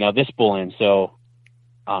 you know, this bull in. So,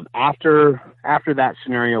 after that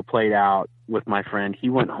scenario played out with my friend, he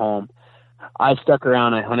went home. I stuck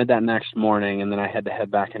around. I hunted that next morning, and then I had to head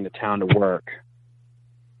back into town to work.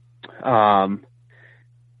 I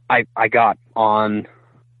got on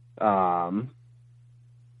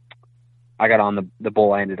the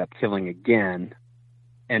bull I ended up killing again,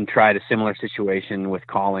 and tried a similar situation with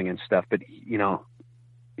calling and stuff. But, you know,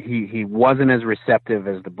 he wasn't as receptive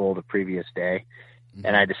as the bull the previous day. Mm-hmm.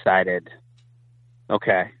 And I decided,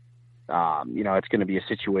 okay, you know, it's going to be a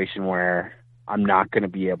situation where I'm not going to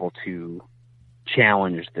be able to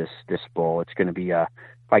challenge this bull. It's going to be if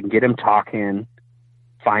I can get him talking,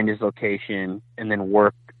 find his location, and then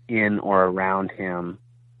work in or around him,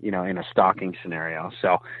 you know, in a stalking scenario.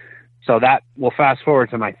 So that we'll fast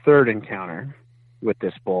forward to my third encounter with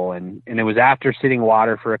this bull. And it was after sitting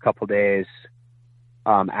water for a couple days,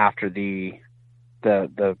 after the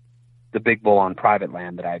big bull on private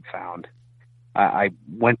land that I'd found. I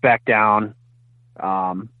went back down,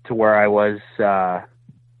 to where I was,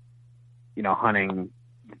 you know, hunting,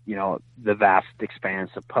 you know, the vast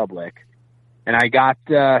expanse of public. And I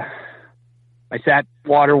sat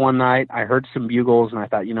water one night, I heard some bugles, and I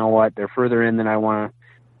thought, you know what, they're further in than I want to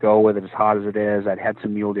go with it as hot as it is. I'd had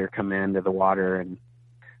some mule deer come into the water, and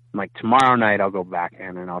I'm like, tomorrow night I'll go back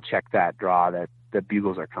in and I'll check that draw that the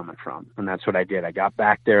bugles are coming from. And that's what I did. I got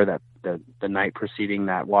back there the night preceding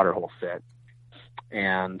that water hole sit,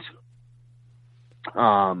 and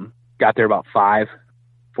got there about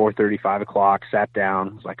 4:30, 5 o'clock, sat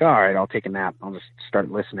down, was like, all right, I'll take a nap. I'll just start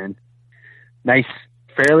listening. Nice,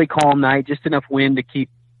 fairly calm night, just enough wind to keep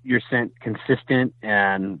your scent consistent.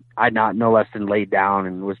 And I'd no less than laid down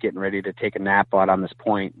and was getting ready to take a nap out on this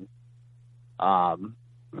point. Boom,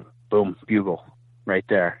 bugle right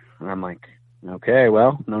there. And I'm like, okay,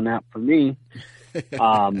 well, no nap for me.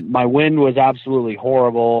 My wind was absolutely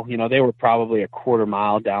horrible. You know, they were probably a quarter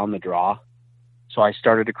mile down the draw. So I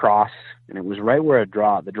started to cross, and it was right where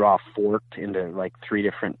the draw forked into like 3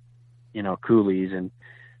 different, you know, coulees. And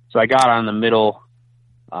so I got on the middle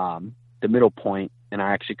point, and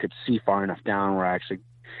I actually could see far enough down where I actually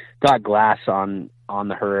got glass on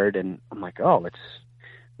the herd. And I'm like, oh,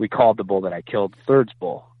 we called the bull that I killed thirds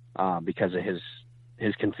bull, because of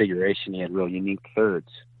his configuration. He had real unique thirds.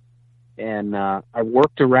 And I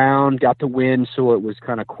worked around, got the wind so it was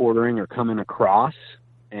kind of quartering or coming across.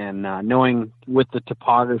 And knowing with the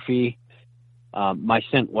topography, my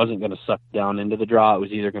scent wasn't going to suck down into the draw. It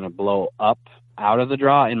was either going to blow up out of the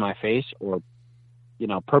draw in my face or, you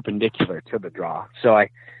know, perpendicular to the draw. So I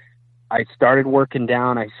started working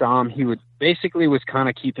down. I saw him. He was kind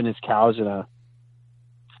of keeping his cows in a,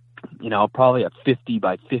 you know, probably a 50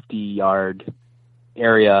 by 50 yard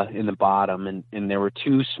area in the bottom. And there were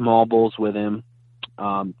 2 small bulls with him,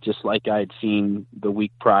 just like I had seen the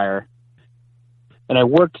week prior. And I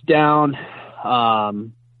worked down,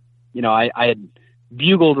 you know, I had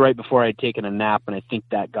bugled right before I'd taken a nap, and I think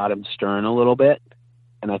that got him stirring a little bit.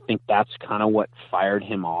 And I think that's kind of what fired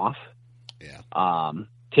him off. Yeah.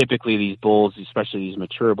 Typically these bulls, especially these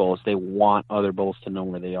mature bulls, they want other bulls to know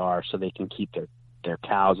where they are so they can keep their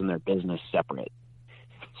cows and their business separate.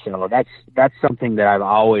 So that's something that I've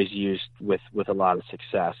always used with a lot of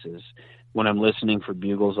success. Is when I'm listening for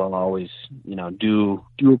bugles, I'll always, you know, do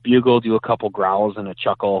a bugle, do a couple growls and a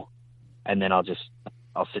chuckle, and then I'll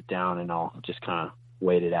sit down and I'll just kind of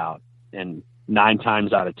wait it out. And 9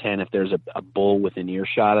 times out of 10, if there's a bull within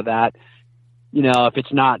earshot of that, you know, if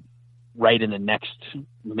it's not right in the next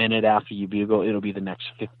minute after you bugle, it'll be the next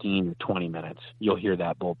 15 or 20 minutes. You'll hear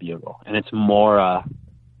that bull bugle, and it's more,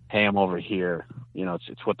 hey, I'm over here. You know,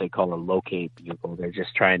 it's what they call a locate bugle. They're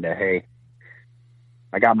just trying to, hey,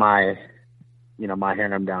 I got my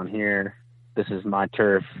harem down here. This is my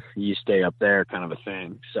turf. You stay up there, kind of a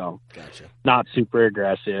thing. So, gotcha. Not super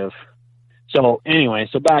aggressive. So anyway,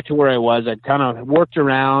 back to where I was. I'd kind of worked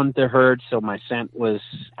around the herd, so my scent was,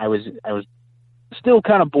 I was still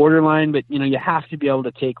kind of borderline, but you know, you have to be able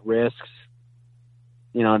to take risks.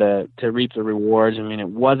 to reap the rewards. I mean, it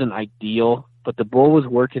wasn't ideal, but the bull was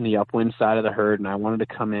working the upwind side of the herd, and I wanted to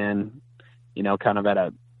come in, kind of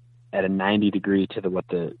at a 90 degree to what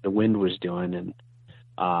the wind was doing. And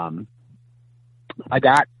I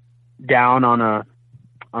got down on a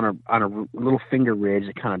little finger ridge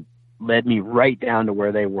that kind of led me right down to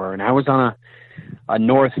where they were. And I was on a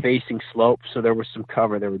north facing slope. So there was some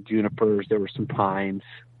cover, there were junipers, there were some pines,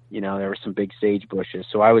 there were some big sage bushes.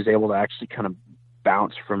 So I was able to actually kind of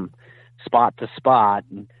bounce from spot to spot.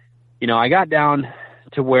 And, I got down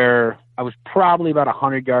to where I was probably about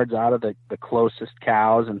 100 yards out of the closest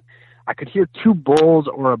cows, and I could hear two bulls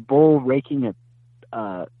or a bull raking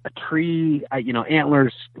a tree,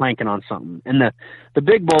 antlers clanking on something. And the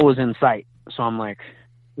big bull was in sight. So I'm like,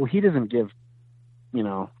 well, he doesn't give,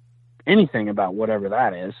 anything about whatever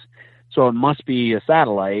that is. So it must be a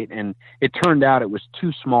satellite. And it turned out it was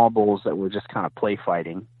two small bulls that were just kind of play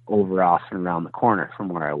fighting over off and around the corner from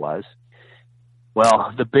where I was.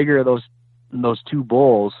 Well, the bigger of those two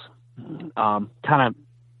bulls, kind of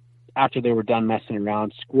after they were done messing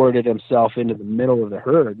around, squirted himself into the middle of the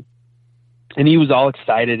herd. And he was all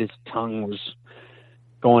excited. His tongue was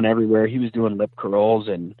going everywhere. He was doing lip curls,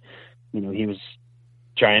 and, he was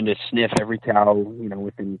trying to sniff every cow,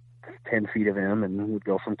 within 10 feet of him, and would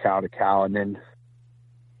go from cow to cow. And then,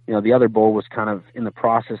 the other bull was kind of in the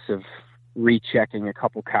process of rechecking a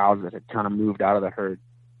couple cows that had kind of moved out of the herd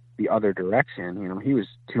the other direction. He was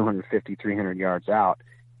 250, 300 yards out.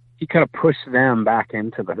 He kind of pushed them back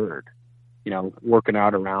into the herd, working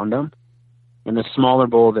out around them. And the smaller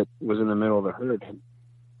bull that was in the middle of the herd had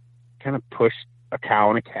kind of pushed a cow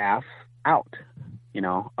and a calf out,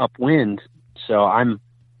 upwind. So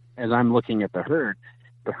as I'm looking at the herd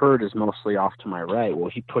is mostly off to my right.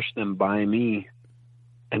 Well, he pushed them by me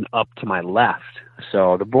and up to my left.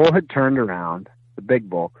 So the bull had turned around, the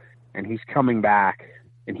big bull, and he's coming back,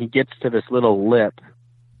 and he gets to this little lip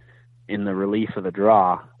in the relief of the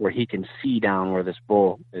draw where he can see down where this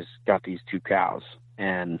bull has got these two cows.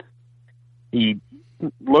 And he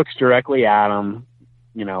looks directly at him,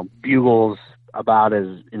 bugles about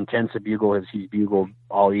as intense a bugle as he's bugled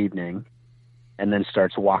all evening, and then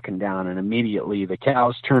starts walking down. And immediately the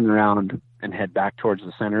cows turn around and head back towards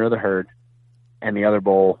the center of the herd. And the other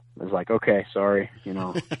bull was like, okay, sorry,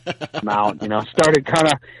 I'm out, started kind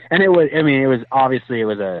of, and it was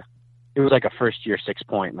like a first year 6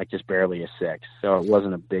 point, like just barely a 6. So it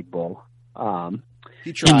wasn't a big bull.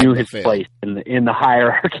 He knew his place in the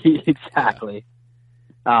hierarchy. Exactly.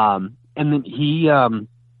 Yeah. And then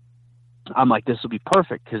I'm like, this will be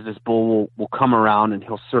perfect because this bull will come around and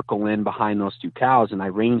he'll circle in behind those two cows. And I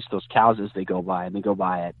range those cows as they go by, and they go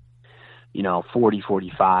by at, 40,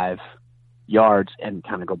 45 yards and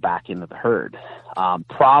kind of go back into the herd.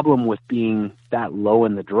 Problem with being that low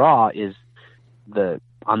in the draw is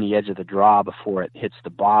on the edge of the draw before it hits the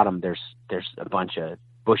bottom, there's a bunch of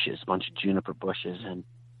juniper bushes, and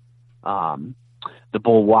the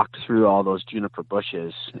bull walked through all those juniper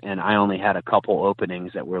bushes, and I only had a couple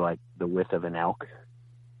openings that were like the width of an elk,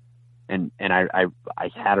 and I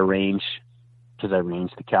had a range because I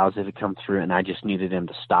ranged the cows that had come through, and I just needed him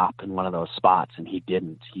to stop in one of those spots, and he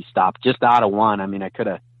didn't. He stopped just out of one. I mean, I could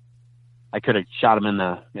have shot him in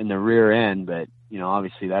the rear end, but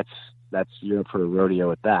obviously that's Europe for a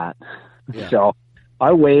rodeo at that. Yeah. So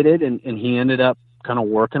I waited, and he ended up kind of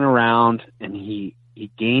working around, and he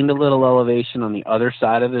gained a little elevation on the other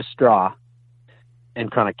side of this straw and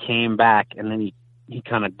kind of came back. And then he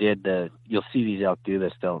kind of did you'll see these elk do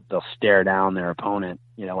this. They'll stare down their opponent,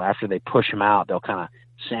 after they push them out, they'll kind of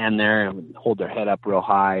stand there and hold their head up real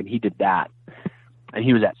high. And he did that. And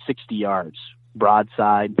he was at 60 yards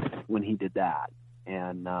broadside when he did that.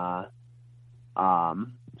 And,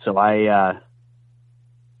 so I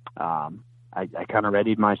kind of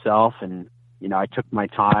readied myself, and, I took my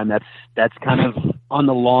time. That's kind of on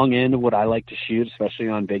the long end of what I like to shoot, especially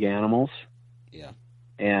on big animals. Yeah.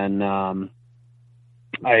 And,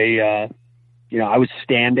 I was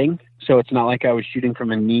standing, so it's not like I was shooting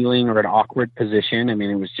from a kneeling or an awkward position. I mean,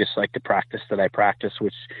 it was just like the practice that I practice,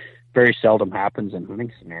 which very seldom happens in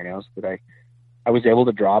hunting scenarios, but I was able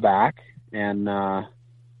to draw back and,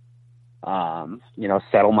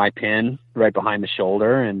 settle my pin right behind the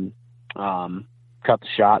shoulder and, cut the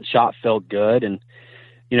shot. Shot felt good. And,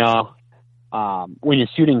 when you're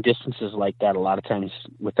shooting distances like that, a lot of times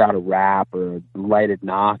without a wrap or a lighted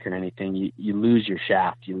knock or anything, you lose your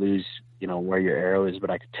shaft. You lose, where your arrow is.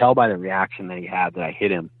 But I could tell by the reaction that he had that I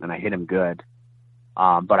hit him, and I hit him good.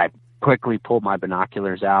 But I quickly pulled my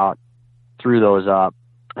binoculars out, threw those up,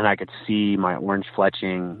 and I could see my orange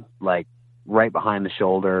fletching like right behind the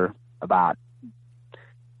shoulder, about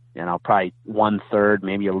probably 1/3,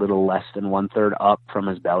 maybe a little less than 1/3 up from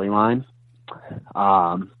his belly line.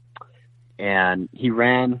 And he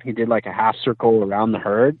did like a half circle around the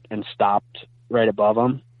herd and stopped right above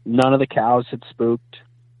him. None of the cows had spooked.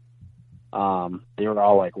 They were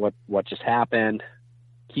all like, what just happened?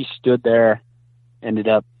 He stood there, ended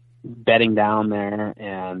up bedding down there,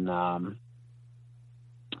 and,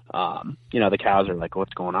 the cows are like,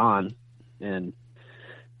 what's going on? And,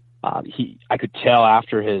 I could tell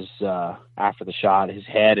after after the shot, his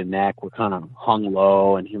head and neck were kind of hung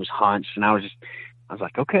low and he was hunched. And I was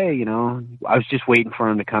like, okay, I was just waiting for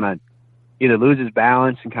him to kind of either lose his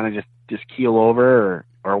balance and kind of just keel over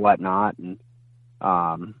or whatnot. And,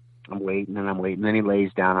 I'm waiting. Then he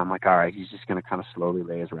lays down. I'm like, all right, he's just going to kind of slowly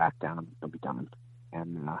lay his rack down and he'll be done.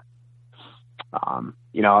 And,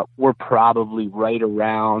 we're probably right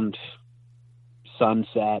around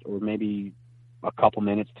sunset, or maybe a couple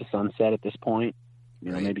minutes to sunset at this point,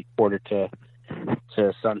 maybe quarter to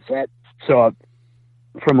sunset. So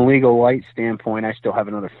from a legal light standpoint, I still have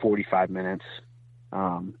another 45 minutes.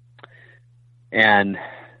 And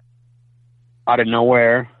out of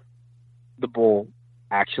nowhere, the bull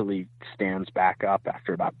actually stands back up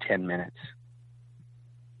after about 10 minutes.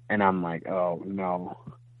 And I'm like, oh no.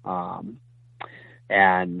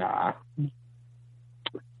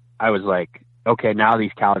 I was like, okay, now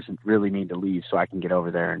these cows really need to leave so I can get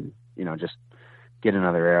over there and, just get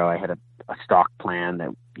another arrow. I had a stock plan that,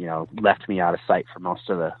 left me out of sight for most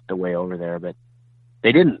of the way over there, but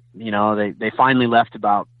they didn't. They finally left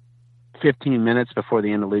about 15 minutes before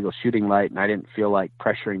the end of legal shooting light, and I didn't feel like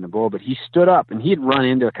pressuring the bull, but he stood up, and he had run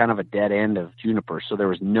into kind of a dead end of juniper, so there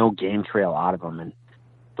was no game trail out of him. And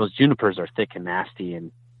those junipers are thick and nasty,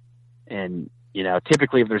 and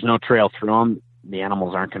typically if there's no trail through them, the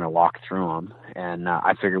animals aren't going to walk through them. And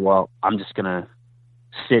I figured, well, I'm just going to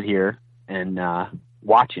sit here and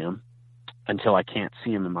watch him until I can't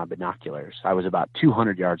see him in my binoculars. I was about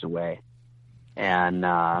 200 yards away. And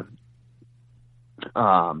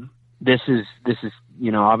this is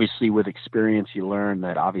obviously with experience you learn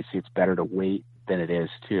that obviously it's better to wait than it is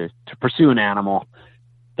to pursue an animal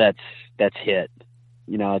that's hit.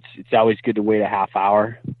 It's always good to wait a half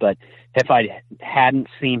hour, but if I hadn't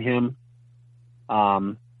seen him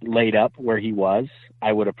laid up where he was,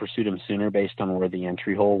 I would have pursued him sooner based on where the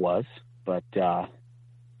entry hole was. But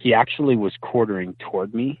he actually was quartering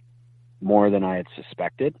toward me more than I had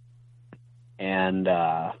suspected. And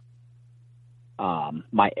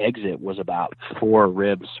my exit was about 4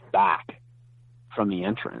 ribs back from the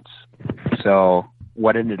entrance. So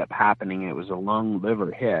what ended up happening, it was a lung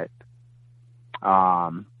liver hit.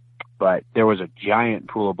 But there was a giant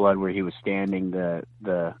pool of blood where he was standing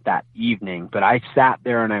that evening. But I sat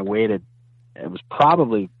there and I waited. It was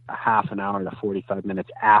probably a half an hour to 45 minutes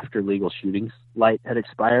after legal shooting light had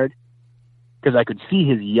expired, because I could see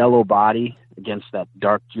his yellow body against that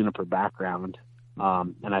dark juniper background.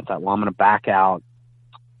 And I thought, well, I'm going to back out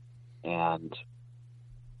and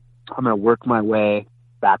I'm going to work my way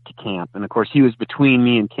back to camp. And of course he was between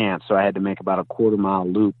me and camp, so I had to make about a 1/4 mile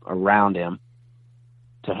loop around him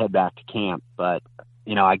to head back to camp. But,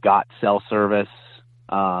 I got cell service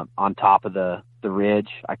on top of the ridge.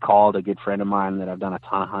 I called a good friend of mine that I've done a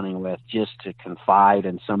ton of hunting with just to confide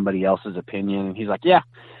in somebody else's opinion. And he's like, yeah,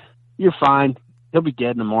 you're fine. He'll be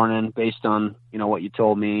dead in the morning based on, what you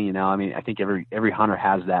told me. I think every hunter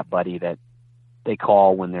has that buddy that they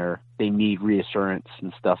call when they need reassurance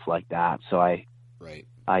and stuff like that. So I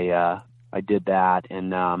did that.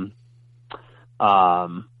 And,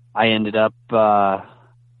 I ended up,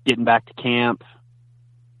 getting back to camp.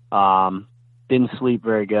 Didn't sleep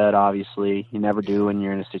very good, obviously. You never do when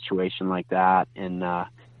you're in a situation like that. And I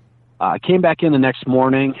came back in the next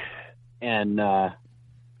morning, and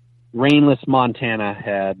rainless Montana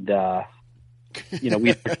had, we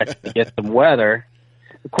expected to get some weather.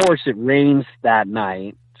 Of course, it rains that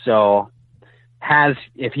night. So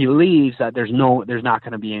if he leaves, there's not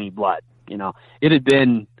going to be any blood. It had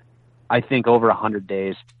been, I think, over 100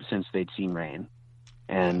 days since they'd seen rain.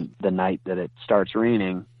 And the night that it starts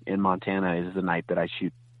raining in Montana is the night that I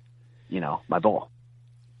shoot, my bull.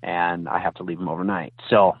 And I have to leave him overnight.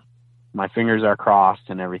 So my fingers are crossed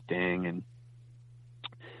and everything.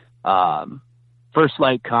 And first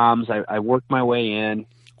light comes. I work my way in.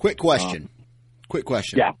 Quick question.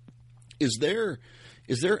 Yeah. Is there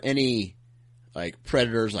any like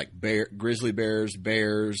predators, like grizzly bears,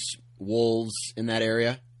 wolves in that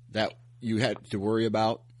area that you had to worry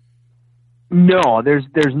about? No, there's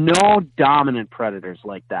no dominant predators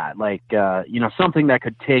like that. Like, something that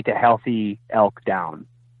could take a healthy elk down.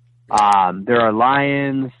 There are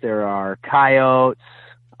lions, there are coyotes,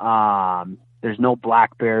 there's no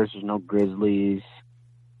black bears, there's no grizzlies.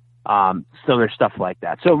 So there's stuff like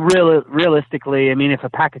that. So realistically, I mean, if a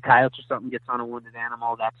pack of coyotes or something gets on a wounded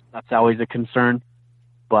animal, that's always a concern.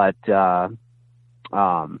 But no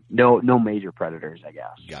major predators, I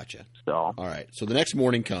guess. Gotcha. So all right. So the next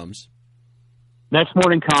morning comes.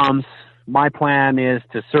 My plan is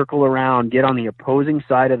to circle around, get on the opposing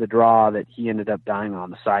side of the draw that he ended up dying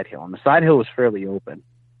on, the side hill. And the side hill was fairly open,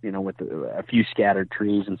 with a few scattered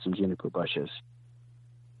trees and some juniper bushes.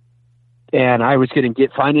 And I was going to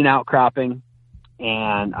find an outcropping,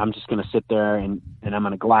 and I'm just going to sit there and I'm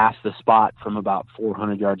going to glass the spot from about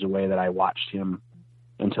 400 yards away that I watched him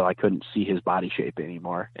until I couldn't see his body shape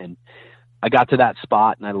anymore. And I got to that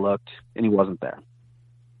spot and I looked, and he wasn't there.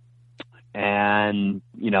 And,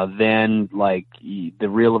 then like the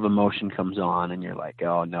reel of emotion comes on, and you're like,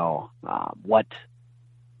 oh no, what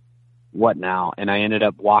now? And I ended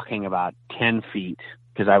up walking about 10 feet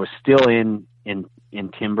because I was still in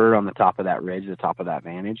timber on the top of that ridge, the top of that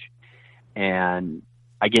vantage. And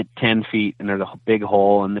I get 10 feet, and there's a big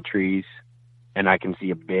hole in the trees, and I can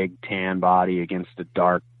see a big tan body against the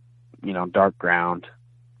dark ground.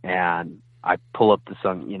 And I pull up the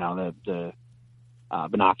sun, the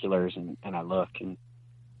binoculars, and I look, and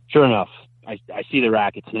sure enough, I see the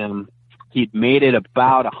rack. It's him. He'd made it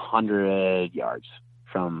about 100 yards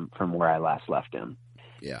from where I last left him.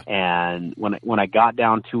 Yeah. And when I got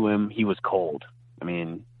down to him, he was cold. I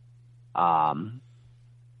mean,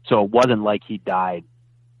 so it wasn't like he died,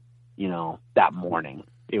 that morning.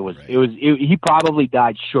 He probably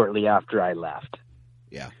died shortly after I left.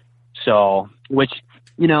 Yeah. So, which,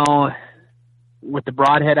 with the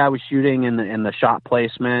broadhead I was shooting and the shot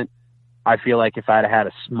placement, I feel like if I'd had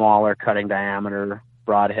a smaller cutting diameter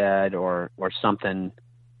broadhead or something,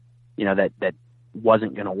 that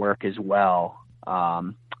wasn't going to work as well,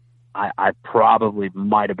 I probably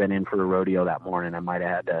might have been in for a rodeo that morning. I might have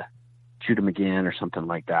had to shoot him again or something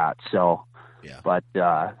like that. So, yeah. But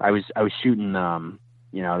I was shooting. I'll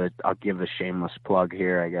give the shameless plug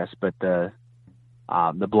here, I guess. But the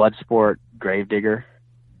Bloodsport Gravedigger.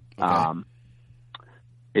 Okay.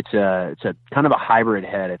 It's a kind of a hybrid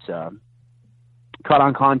head. It's a cut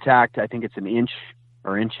on contact. I think it's an inch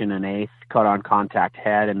or inch and an eighth cut on contact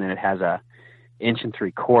head, and then it has a 1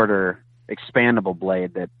 3/4 expandable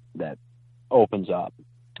blade that opens up.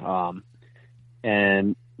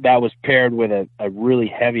 And that was paired with a really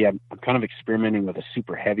heavy, I'm kind of experimenting with a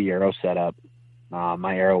super heavy arrow setup.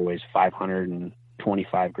 My arrow weighs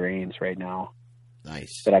 525 grains right now.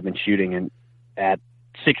 Nice. That I've been shooting, and at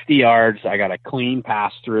 60 yards, I got a clean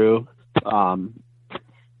pass through.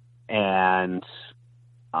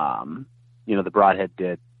 The broadhead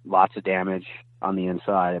did lots of damage on the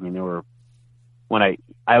inside. I mean, I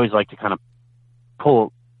always like to kind of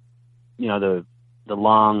pull, the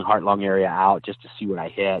lung, heart lung area out just to see what I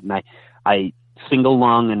hit. And I single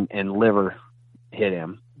lung and liver hit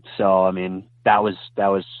him. So, I mean, that was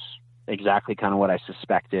exactly kind of what I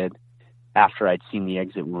suspected after I'd seen the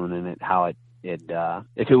exit wound and how it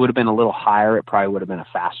if it would have been a little higher, it probably would have been a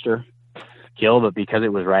faster kill, but because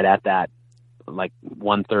it was right at that, like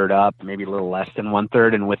 1/3 up, maybe a little less than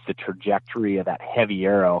 1/3, and with the trajectory of that heavy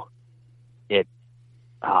arrow, it,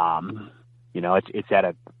 it's at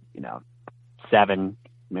a,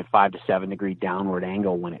 5 to 7 degree downward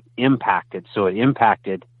angle when it impacted. So it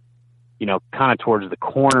impacted, kind of towards the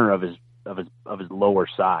corner of his lower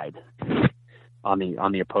side on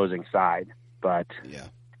the opposing side. But, yeah.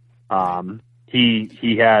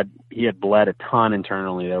 He had bled a ton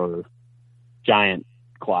internally. There were giant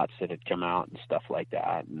clots that had come out and stuff like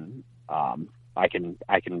that. And I can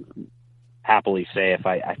happily say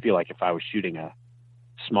I feel like if I was shooting a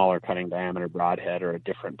smaller cutting diameter broadhead or a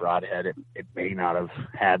different broadhead, it may not have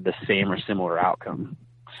had the same or similar outcome.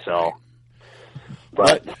 So,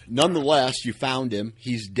 but nonetheless, you found him.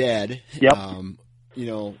 He's dead. Yep.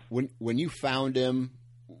 When you found him,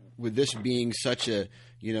 with this being such a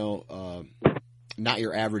not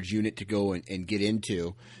your average unit to go and get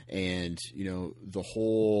into, and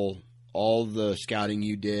all the scouting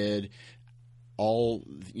you did, all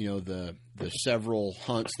the several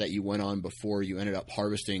hunts that you went on before you ended up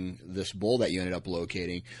harvesting this bull that you ended up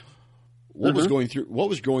locating, what was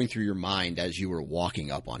going through your mind as you were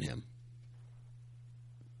walking up on him?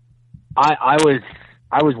 I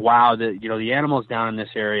was wowed that the animals down in this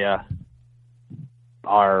area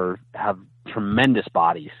have tremendous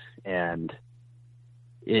bodies, and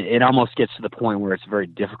it almost gets to the point where it's very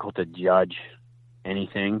difficult to judge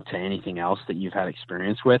anything else that you've had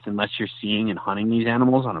experience with unless you're seeing and hunting these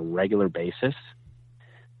animals on a regular basis.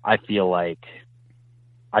 I feel like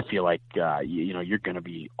you're going to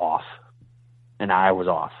be off and I was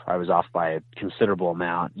off. I was off by a considerable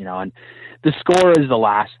amount, you know, and the score is the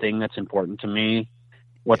last thing that's important to me.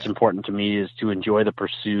 What's important to me is to enjoy the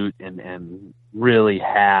pursuit and really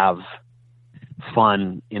have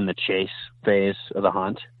fun in the chase phase of the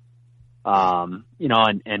hunt. You know,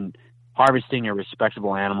 and harvesting a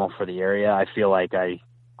respectable animal for the area. I feel like I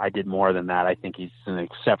did more than that. I think he's an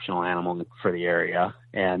exceptional animal for the area,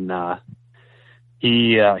 and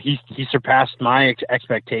he surpassed my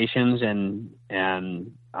expectations,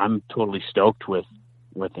 and I'm totally stoked with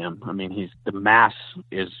him. I mean, the mass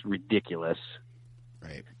is ridiculous,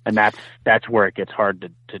 right? And that's where it gets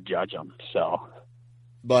hard to judge him. So,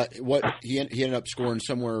 but what he ended up scoring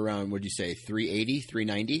somewhere around, what'd you say, 380,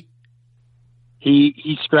 390?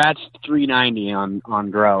 He scratched 390 on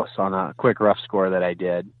gross on a quick rough score that I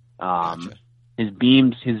did. Gotcha. His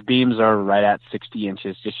beams are right at 60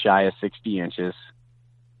 inches, just shy of 60 inches.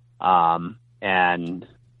 And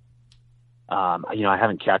you know, I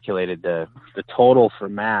haven't calculated the total for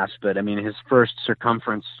mass, but I mean, his first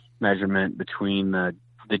circumference measurement between the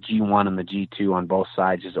G1 and the G2 on both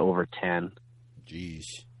sides is over 10. Jeez.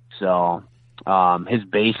 So, his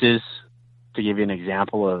bases, to give you an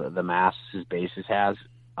example of the mass his basis has,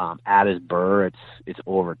 at his burr, it's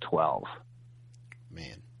over 12.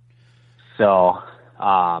 Man. So,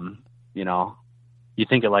 you know, you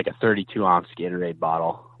think of like a 32 ounce Gatorade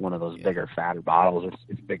bottle, one of those bigger, fatter bottles.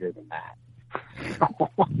 It's bigger than that.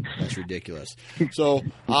 That's ridiculous. So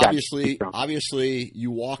obviously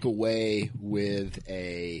you walk away with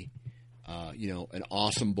a, you know, an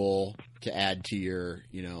awesome bull to add to your,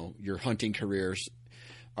 you know, your hunting careers.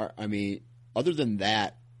 I mean, other than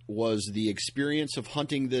that, was the experience of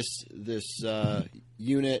hunting this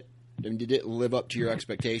unit, I mean, did it live up to your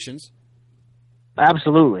expectations?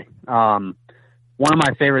 Absolutely. One of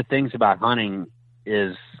my favorite things about hunting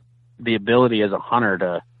is the ability as a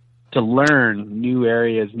hunter to learn new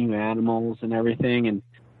areas, new animals and everything. And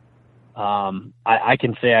I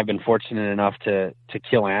can say I've been fortunate enough to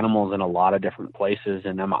kill animals in a lot of different places,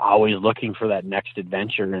 and I'm always looking for that next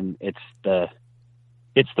adventure. And it's the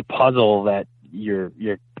puzzle that you're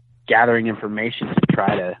gathering information to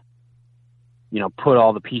try to, you know, put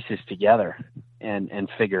all the pieces together and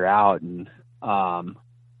figure out. And,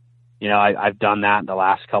 you know, I've done that in the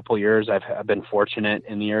last couple of years. I've been fortunate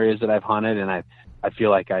in the areas that I've hunted, and I feel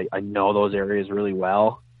like I know those areas really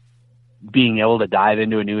well. Being able to dive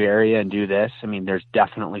into a new area and do this, I mean, there's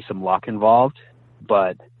definitely some luck involved,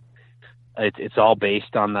 but it's all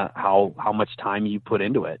based on how much time you put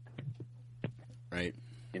into it. Right.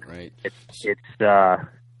 Right.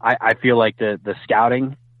 I feel like the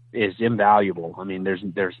scouting is invaluable. I mean, there's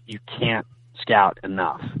you can't scout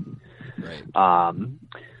enough. Right.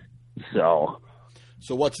 So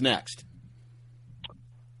what's next?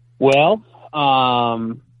 Well,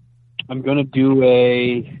 I'm going to do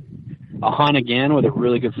a hunt again with a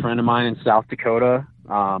really good friend of mine in South Dakota.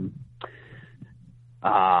 Sam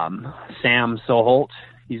Soholt.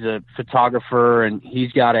 He's a photographer, and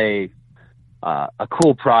he's got a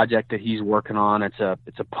cool project that he's working on. It's a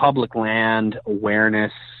public land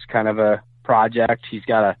awareness kind of a project. He's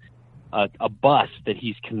got a bus that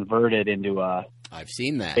he's converted into I've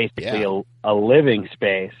seen that. Basically a living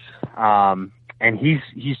space. And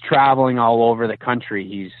he's traveling all over the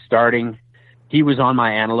country. He was on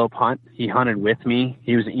my antelope hunt. He hunted with me.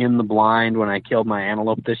 He was in the blind when I killed my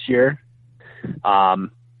antelope this year.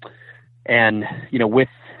 And you know, with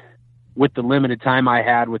the limited time I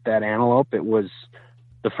had with that antelope, it was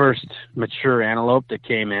the first mature antelope that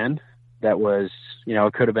came in. That was, you know,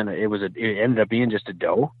 it ended up being just a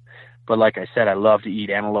doe. But like I said, I love to eat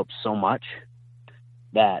antelope so much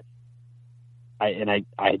that I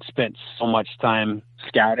had spent so much time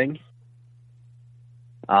scouting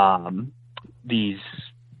these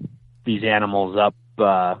animals up,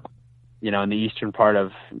 you know, in the eastern part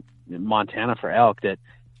of Montana for elk, that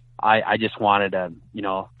I just wanted a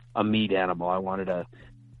meat animal. I wanted to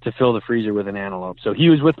fill the freezer with an antelope. So he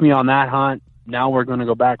was with me on that hunt. Now we're going to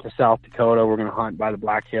go back to South Dakota. We're going to hunt by the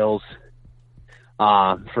Black Hills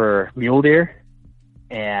for mule deer,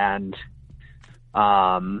 and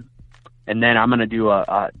then I'm going to do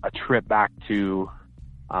a trip back to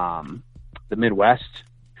the Midwest,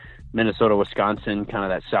 Minnesota, Wisconsin, kind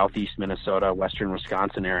of that southeast Minnesota, western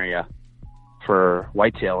Wisconsin area for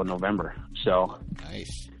whitetail in November. So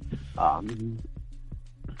nice.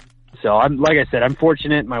 So like I said, I'm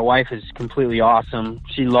fortunate. My wife is completely awesome.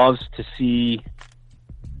 She loves to see,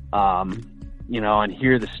 you know, and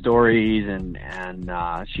hear the stories, and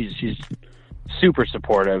she's super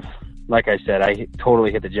supportive. Like I said, I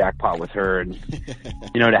totally hit the jackpot with her, and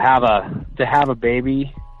you know, to have a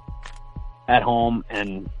baby at home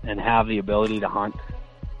and have the ability to hunt,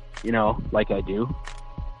 like I do,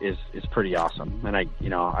 is pretty awesome. And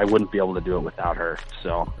I wouldn't be able to do it without her.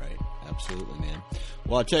 So. Right. Absolutely, man.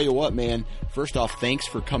 Well, I'll tell you what, man. First off, thanks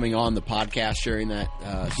for coming on the podcast, sharing that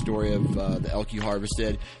story of the elk you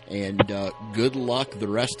harvested, and good luck the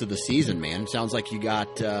rest of the season, man. Sounds like you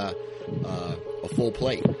got a full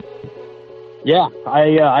plate. Yeah,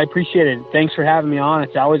 I appreciate it. Thanks for having me on.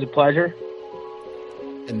 It's always a pleasure.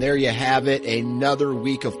 And there you have it, another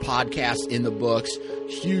week of podcasts in the books.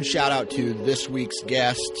 Huge shout out to this week's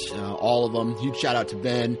guests, all of them. Huge shout out to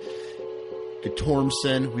Ben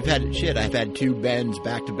Guttormson. I've had two Bens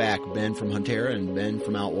back to back, Ben from Huntera and Ben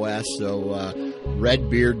from out west. So,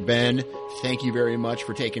 Redbeard Ben, thank you very much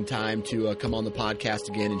for taking time to come on the podcast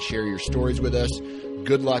again and share your stories with us.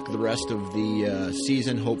 Good luck the rest of the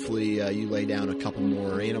season. Hopefully, you lay down a couple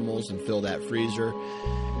more animals and fill that freezer.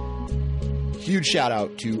 Huge shout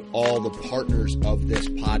out to all the partners of this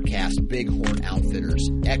podcast: Bighorn Outfitters,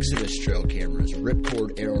 Exodus Trail Cameras,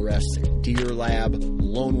 Ripcord Arrow Rests, Deer Lab,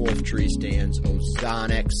 Lone Wolf Tree Stands,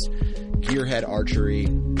 Ozonics, Gearhead Archery,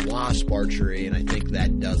 Wasp Archery, and I think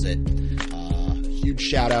that does it. Huge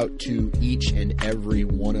shout out to each and every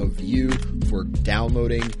one of you for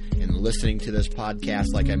downloading and listening to this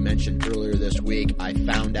podcast. Like I mentioned earlier this week, I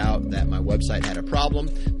found out that my website had a problem.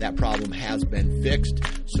 That problem has been fixed.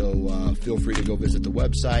 So feel free to go visit the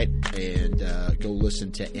website and go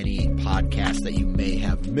listen to any podcast that you may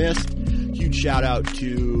have missed. Huge shout out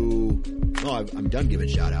to... I'm done giving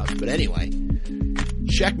shout outs. But anyway,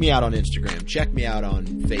 check me out on Instagram. Check me out on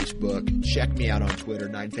Facebook. Check me out on Twitter.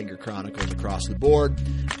 Nine Finger Chronicles across the board.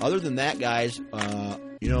 Other than that, guys,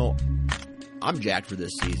 I'm jacked for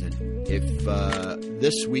this season. If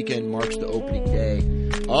this weekend marks the opening day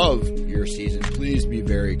of your season, please be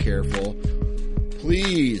very careful.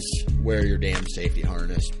 Please wear your damn safety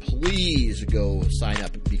harness. Please go sign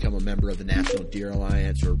up and become a member of the National Deer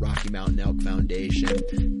Alliance or Rocky Mountain Elk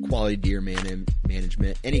Foundation, Quality Deer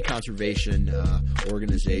Management, any conservation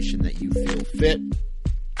organization that you feel fit.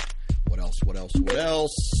 What else?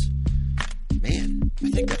 Man, I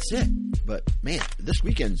think that's it. But, man, this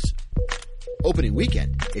weekend's opening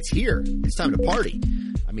weekend. It's here. It's time to party.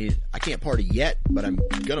 I mean, I can't party yet, but I'm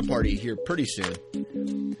going to party here pretty soon.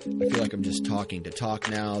 I feel like I'm just talking to talk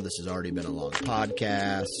now. This has already been a long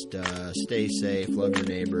podcast. Stay safe. Love your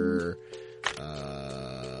neighbor.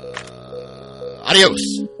 Adios.